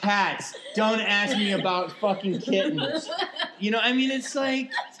 Cats. Don't ask me about fucking kittens. You know, I mean, it's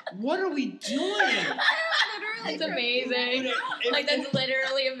like, what are we doing? That's amazing. Like that's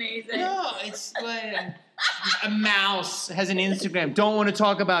literally amazing. No, it's like a mouse has an Instagram. Don't want to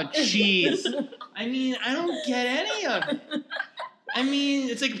talk about cheese. I mean, I don't get any of it. I mean,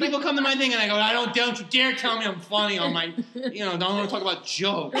 it's like people come to my thing and I go, don't you dare tell me I'm funny on my, don't want to talk about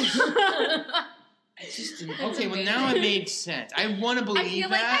jokes. It just didn't, okay, well now it made sense. I want to believe I feel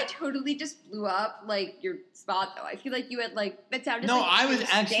that. like I totally just blew up your spot though. I feel like you had that sounded No, like I was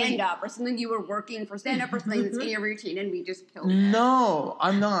actually stand up or something. You were working for stand up or something that's in your routine, and we just killed it. No,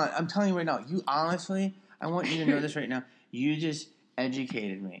 I'm not. I'm telling you right now. You honestly, I want you to know this right now. You just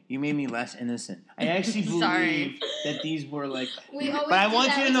educated me. You made me less innocent. I actually believe that these were We always But I do want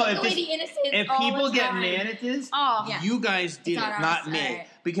that. you to We know take if away this, the innocence if all people the get time. mad at this, Oh, Yeah. you guys did It's it, on not our me. side.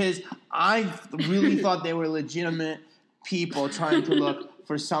 Because I really thought they were legitimate people trying to look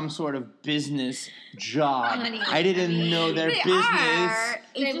for some sort of business job. Honey, I didn't know their they business. are.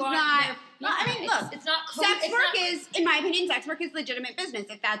 It's They just want- not. they're- Well, I mean, look. it's not Sex it's work not- is, in my opinion, sex work is legitimate business.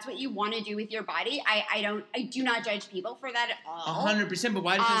 If that's what you want to do with your body, I do not judge people for that at all. 100%, but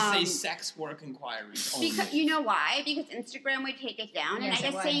why does it say Um, sex work inquiries only? Because you know why? Because Instagram would take it down, Yes, and I it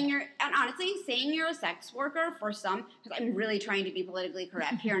guess would. honestly saying you're a sex worker for some, because I'm really trying to be politically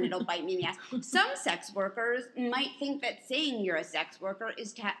correct here, and it'll bite me in the ass. Some sex workers might think that saying you're a sex worker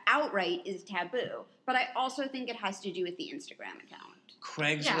is outright is taboo, but I also think it has to do with the Instagram account.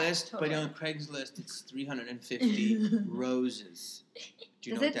 Craigslist, Yeah, but totally. on Craigslist it's 350 roses. Do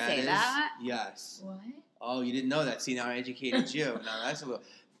you Does know it what that say is? that? Yes. What? Oh, you didn't know that. See, now I educated you. Now that's a little.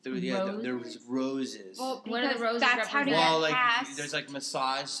 There was roses. Well, What are the because roses that's how to represent? Well, get past. there's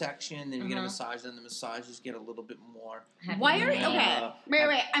massage section, then you get a Uh-huh. massage, then the massages get a little bit more. Why are you Yeah. okay?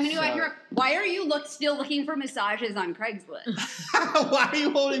 Wait. I'm gonna go back So- here. Why are you still looking for massages on Craigslist? Why are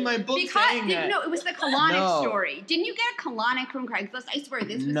you holding my book saying that? No, it was the colonic No. story. Didn't you get a colonic from Craigslist? I swear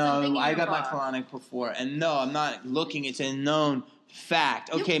this was something. No, in I your got my book. colonic before, and no, I'm not looking. It's a known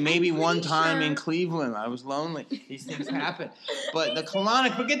fact. No, Okay, I'm maybe one pretty time sure- in Cleveland, I was lonely. These things happen, but the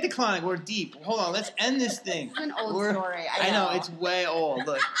colonic, forget the colonic. We're deep. Hold on, let's end this thing. It's an old We're- story. I know it's way old.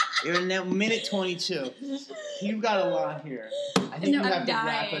 Look, you're in that minute 22. You've got a lot here. I think No, we I'm have to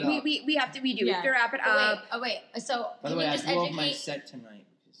wrap it dying. up. we have to. We do. We have to wrap it Oh, up. wait. So By the can way, you I just blew off my educate? set tonight.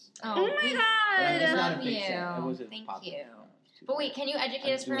 Oh my But it's god. not a love big you. set. It was a Thank pocket. you. No, it's too But big. wait, can you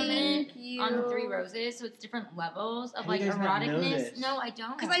educate us for a doing minute Thank you. on the three roses? So it's different levels of How do you guys not know eroticness. this? No, I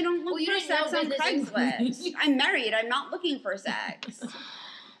don't. Because I don't look Well, you for didn't sex know on business Craigslist. I'm married. I'm not looking for sex.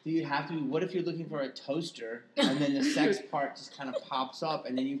 Do you have to? What if you're looking for a toaster and then the sex part just kind of pops up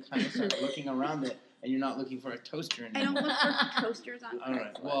and then you kind of start looking around it and you're not looking for a toaster I anymore? don't look for toasters on Craigslist. All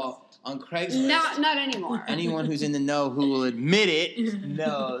right. Well, on Craigslist, not anymore. anyone who's in the know who will admit it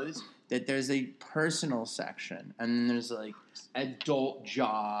knows that there's a personal section and then there's like adult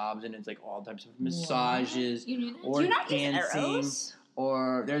jobs and it's like all types of massages You knew that? or Do you not use dancing arrows?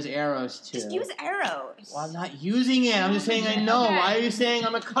 or there's arrows too. Just use arrows. Well, I'm not using it. I'm just saying I know. Okay. Why are you saying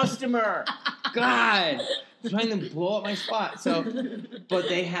I'm a customer? God, I'm trying to blow up my spot. So, but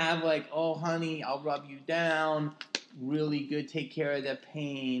they have like, oh, honey, I'll rub you down. Really good. Take care of the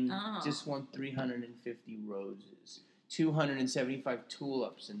pain. Oh. Just want 350 roses. 275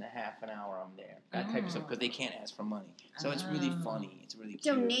 tulips in the half an hour I'm there. That type of stuff because they can't ask for money. So it's really Oh. funny. It's really cute.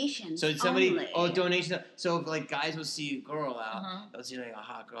 Donations. So somebody, only. donation. So if like guys will see a girl out, Uh-huh. they'll see like a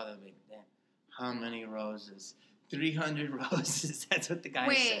hot girl. They'll be like, "Damn, how many roses? 300 roses." That's what the guys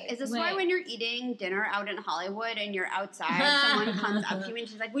Wait, say. is this why Wait. when you're eating dinner out in Hollywood and you're outside, someone comes up to you and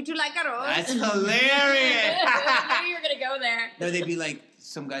she's like, "Would you like a rose?" That's I hilarious. knew you were gonna go there. No, they'd be like,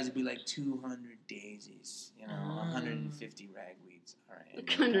 some guys would be like 200 daisies, Oh. 150 ragweeds. All right.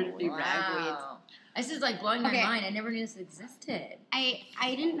 150 Wow. ragweeds. This is like blowing my Okay. mind. I never knew this existed. I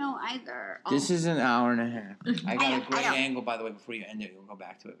didn't know either. This is an hour and a half. I got I a great know. angle, by the way, before you end it. We'll go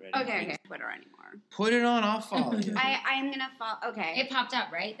back to it. Ready? Okay. Twitter anymore. Put it on. I'll follow you. I'm gonna follow. Okay. It popped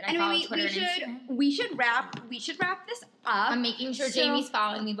up, right? That I Anyway, follow Twitter and Instagram. we should wrap this up. I'm making sure So- Jamie's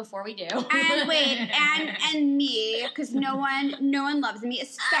following me before we do. And wait, and me, because no one loves me,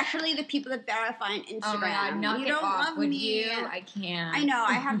 especially the people that verify on Instagram. Oh my god, knock you it don't off. love Would me. you? I can't. I know.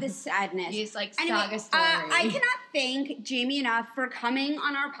 I have this sadness. You just like Anyway, saga story. I cannot thank Jamie enough for coming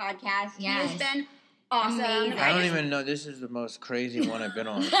on our podcast. He Yes. has been awesome. Amazing. I don't even know. This is the most crazy one I've been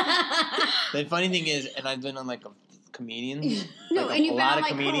on. The funny thing is, and I've been on like a comedians, No, like and a you've been lot on, of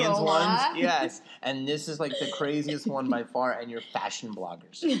like, comedians Corolla. ones. Yes, and this is like the craziest one by far. And you're fashion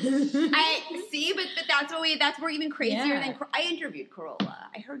bloggers. I see, but that's where even crazier Yeah. than I interviewed Corolla.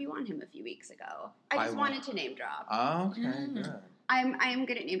 I heard you on him a few weeks ago. I By just what? wanted to name drop. Okay, Mm. good. I am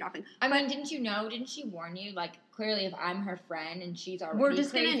good at name dropping. I mean, didn't you know? Didn't she warn you? Like, clearly, if I'm her friend and she's already We're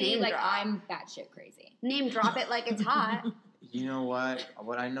just gonna crazy, name like drop. I'm batshit crazy. Name drop it like it's hot. You know what?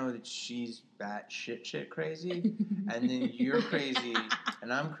 What I know that she's shit crazy, and then you're crazy,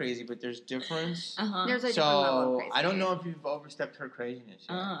 and I'm crazy, but there's difference. There's a different level of So crazy. I don't know if you've overstepped her craziness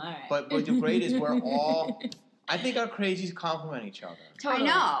yet. All right. But what's great is we're all. I think our crazies complement each other. Totally.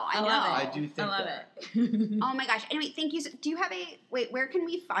 I know. I do think I love that. it. Oh my gosh. Anyway, thank you. Do you have a wait? Where can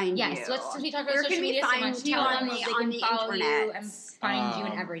we find you? Yes, let's since we talked about Where social can we media so find much. you Tell on them the- they on can the follow you internet? and find you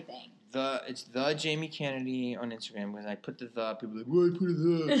and everything. It's the Jamie Kennedy on Instagram because I put the people are like, why put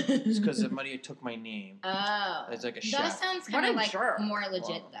the? It's because somebody took my name. Oh. It's like a That chef. sounds What kind a of like jerk. more legit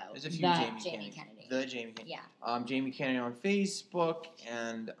Well, though. there's a few The Jamie Kennedy. Kennedy. The Jamie Kennedy. Yeah. Jamie Kennedy on Facebook,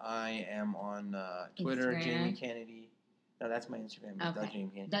 and I am on Twitter, Instagram. Jamie Kennedy. No, that's my Instagram. It's The Okay.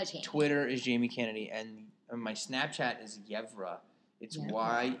 Jamie Kennedy. The Jamie. Twitter is Jamie Kennedy, and my Snapchat is Yevra. It's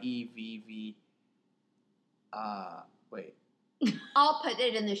Yevra. YEVV. Wait. I'll put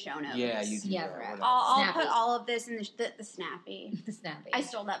it in the show notes. Yeah, you do. Yeah, that, right. whatever. I'll Snappy. put all of this in the snappy. The Snappy. I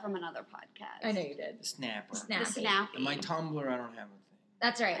stole that from another podcast. I know you did. The Snapper. Snappy. The snappy. And my Tumblr, I don't have a thing.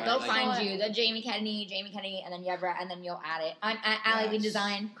 That's right. I They'll like find it. you. The Jamie Kennedy, and then Yevra, and then you'll add it. I'm at Allie Lee Yes.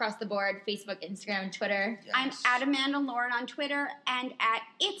 Design, across the board, Facebook, Instagram, Twitter. I'm Yes. at Amanda Lauren on Twitter and at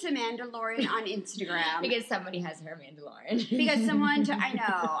It's Amanda Lauren on Instagram. Because somebody has her Mandalorian. Because someone I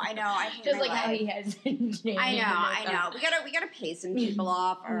know, I hate Just my like how life. he has Jamie. I know. We gotta pay some people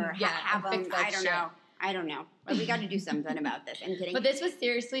off or Yeah, have and them. fix that I don't know. But we got to do something about this. I'm kidding. But this was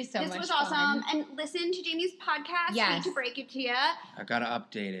seriously so this much was fun. awesome. And listen to Jamie's podcast. Yes. Hate to break it to you. I gotta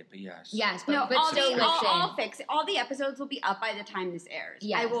update it, but yes. Yes, but, No, but still listen. I'll fix it. All the episodes will be up by the time this airs.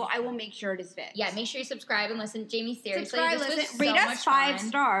 Yes. I will make sure it is fixed. Yeah, make sure you subscribe and listen. Jamie, seriously, Subscribe, this listen, was so rate much us 5 fun.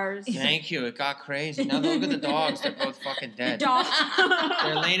 stars. Thank you. It got crazy. Now look at the dogs. They're both fucking dead. Dog.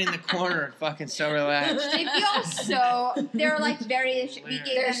 They're laying in the corner, fucking so relaxed. They feel so. They're like very. We gave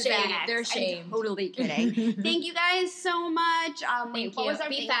They're them ashamed. Xanax. They're I'm ashamed. totally kidding. Thank you guys so much. Thank what you. was our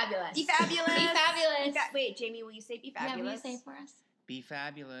Be thing? fabulous. Be fabulous. Be fabulous. Wait, Jamie, will you say be Yeah, will you fabulous? say it for us? Be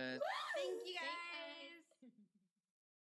fabulous. Thank you guys.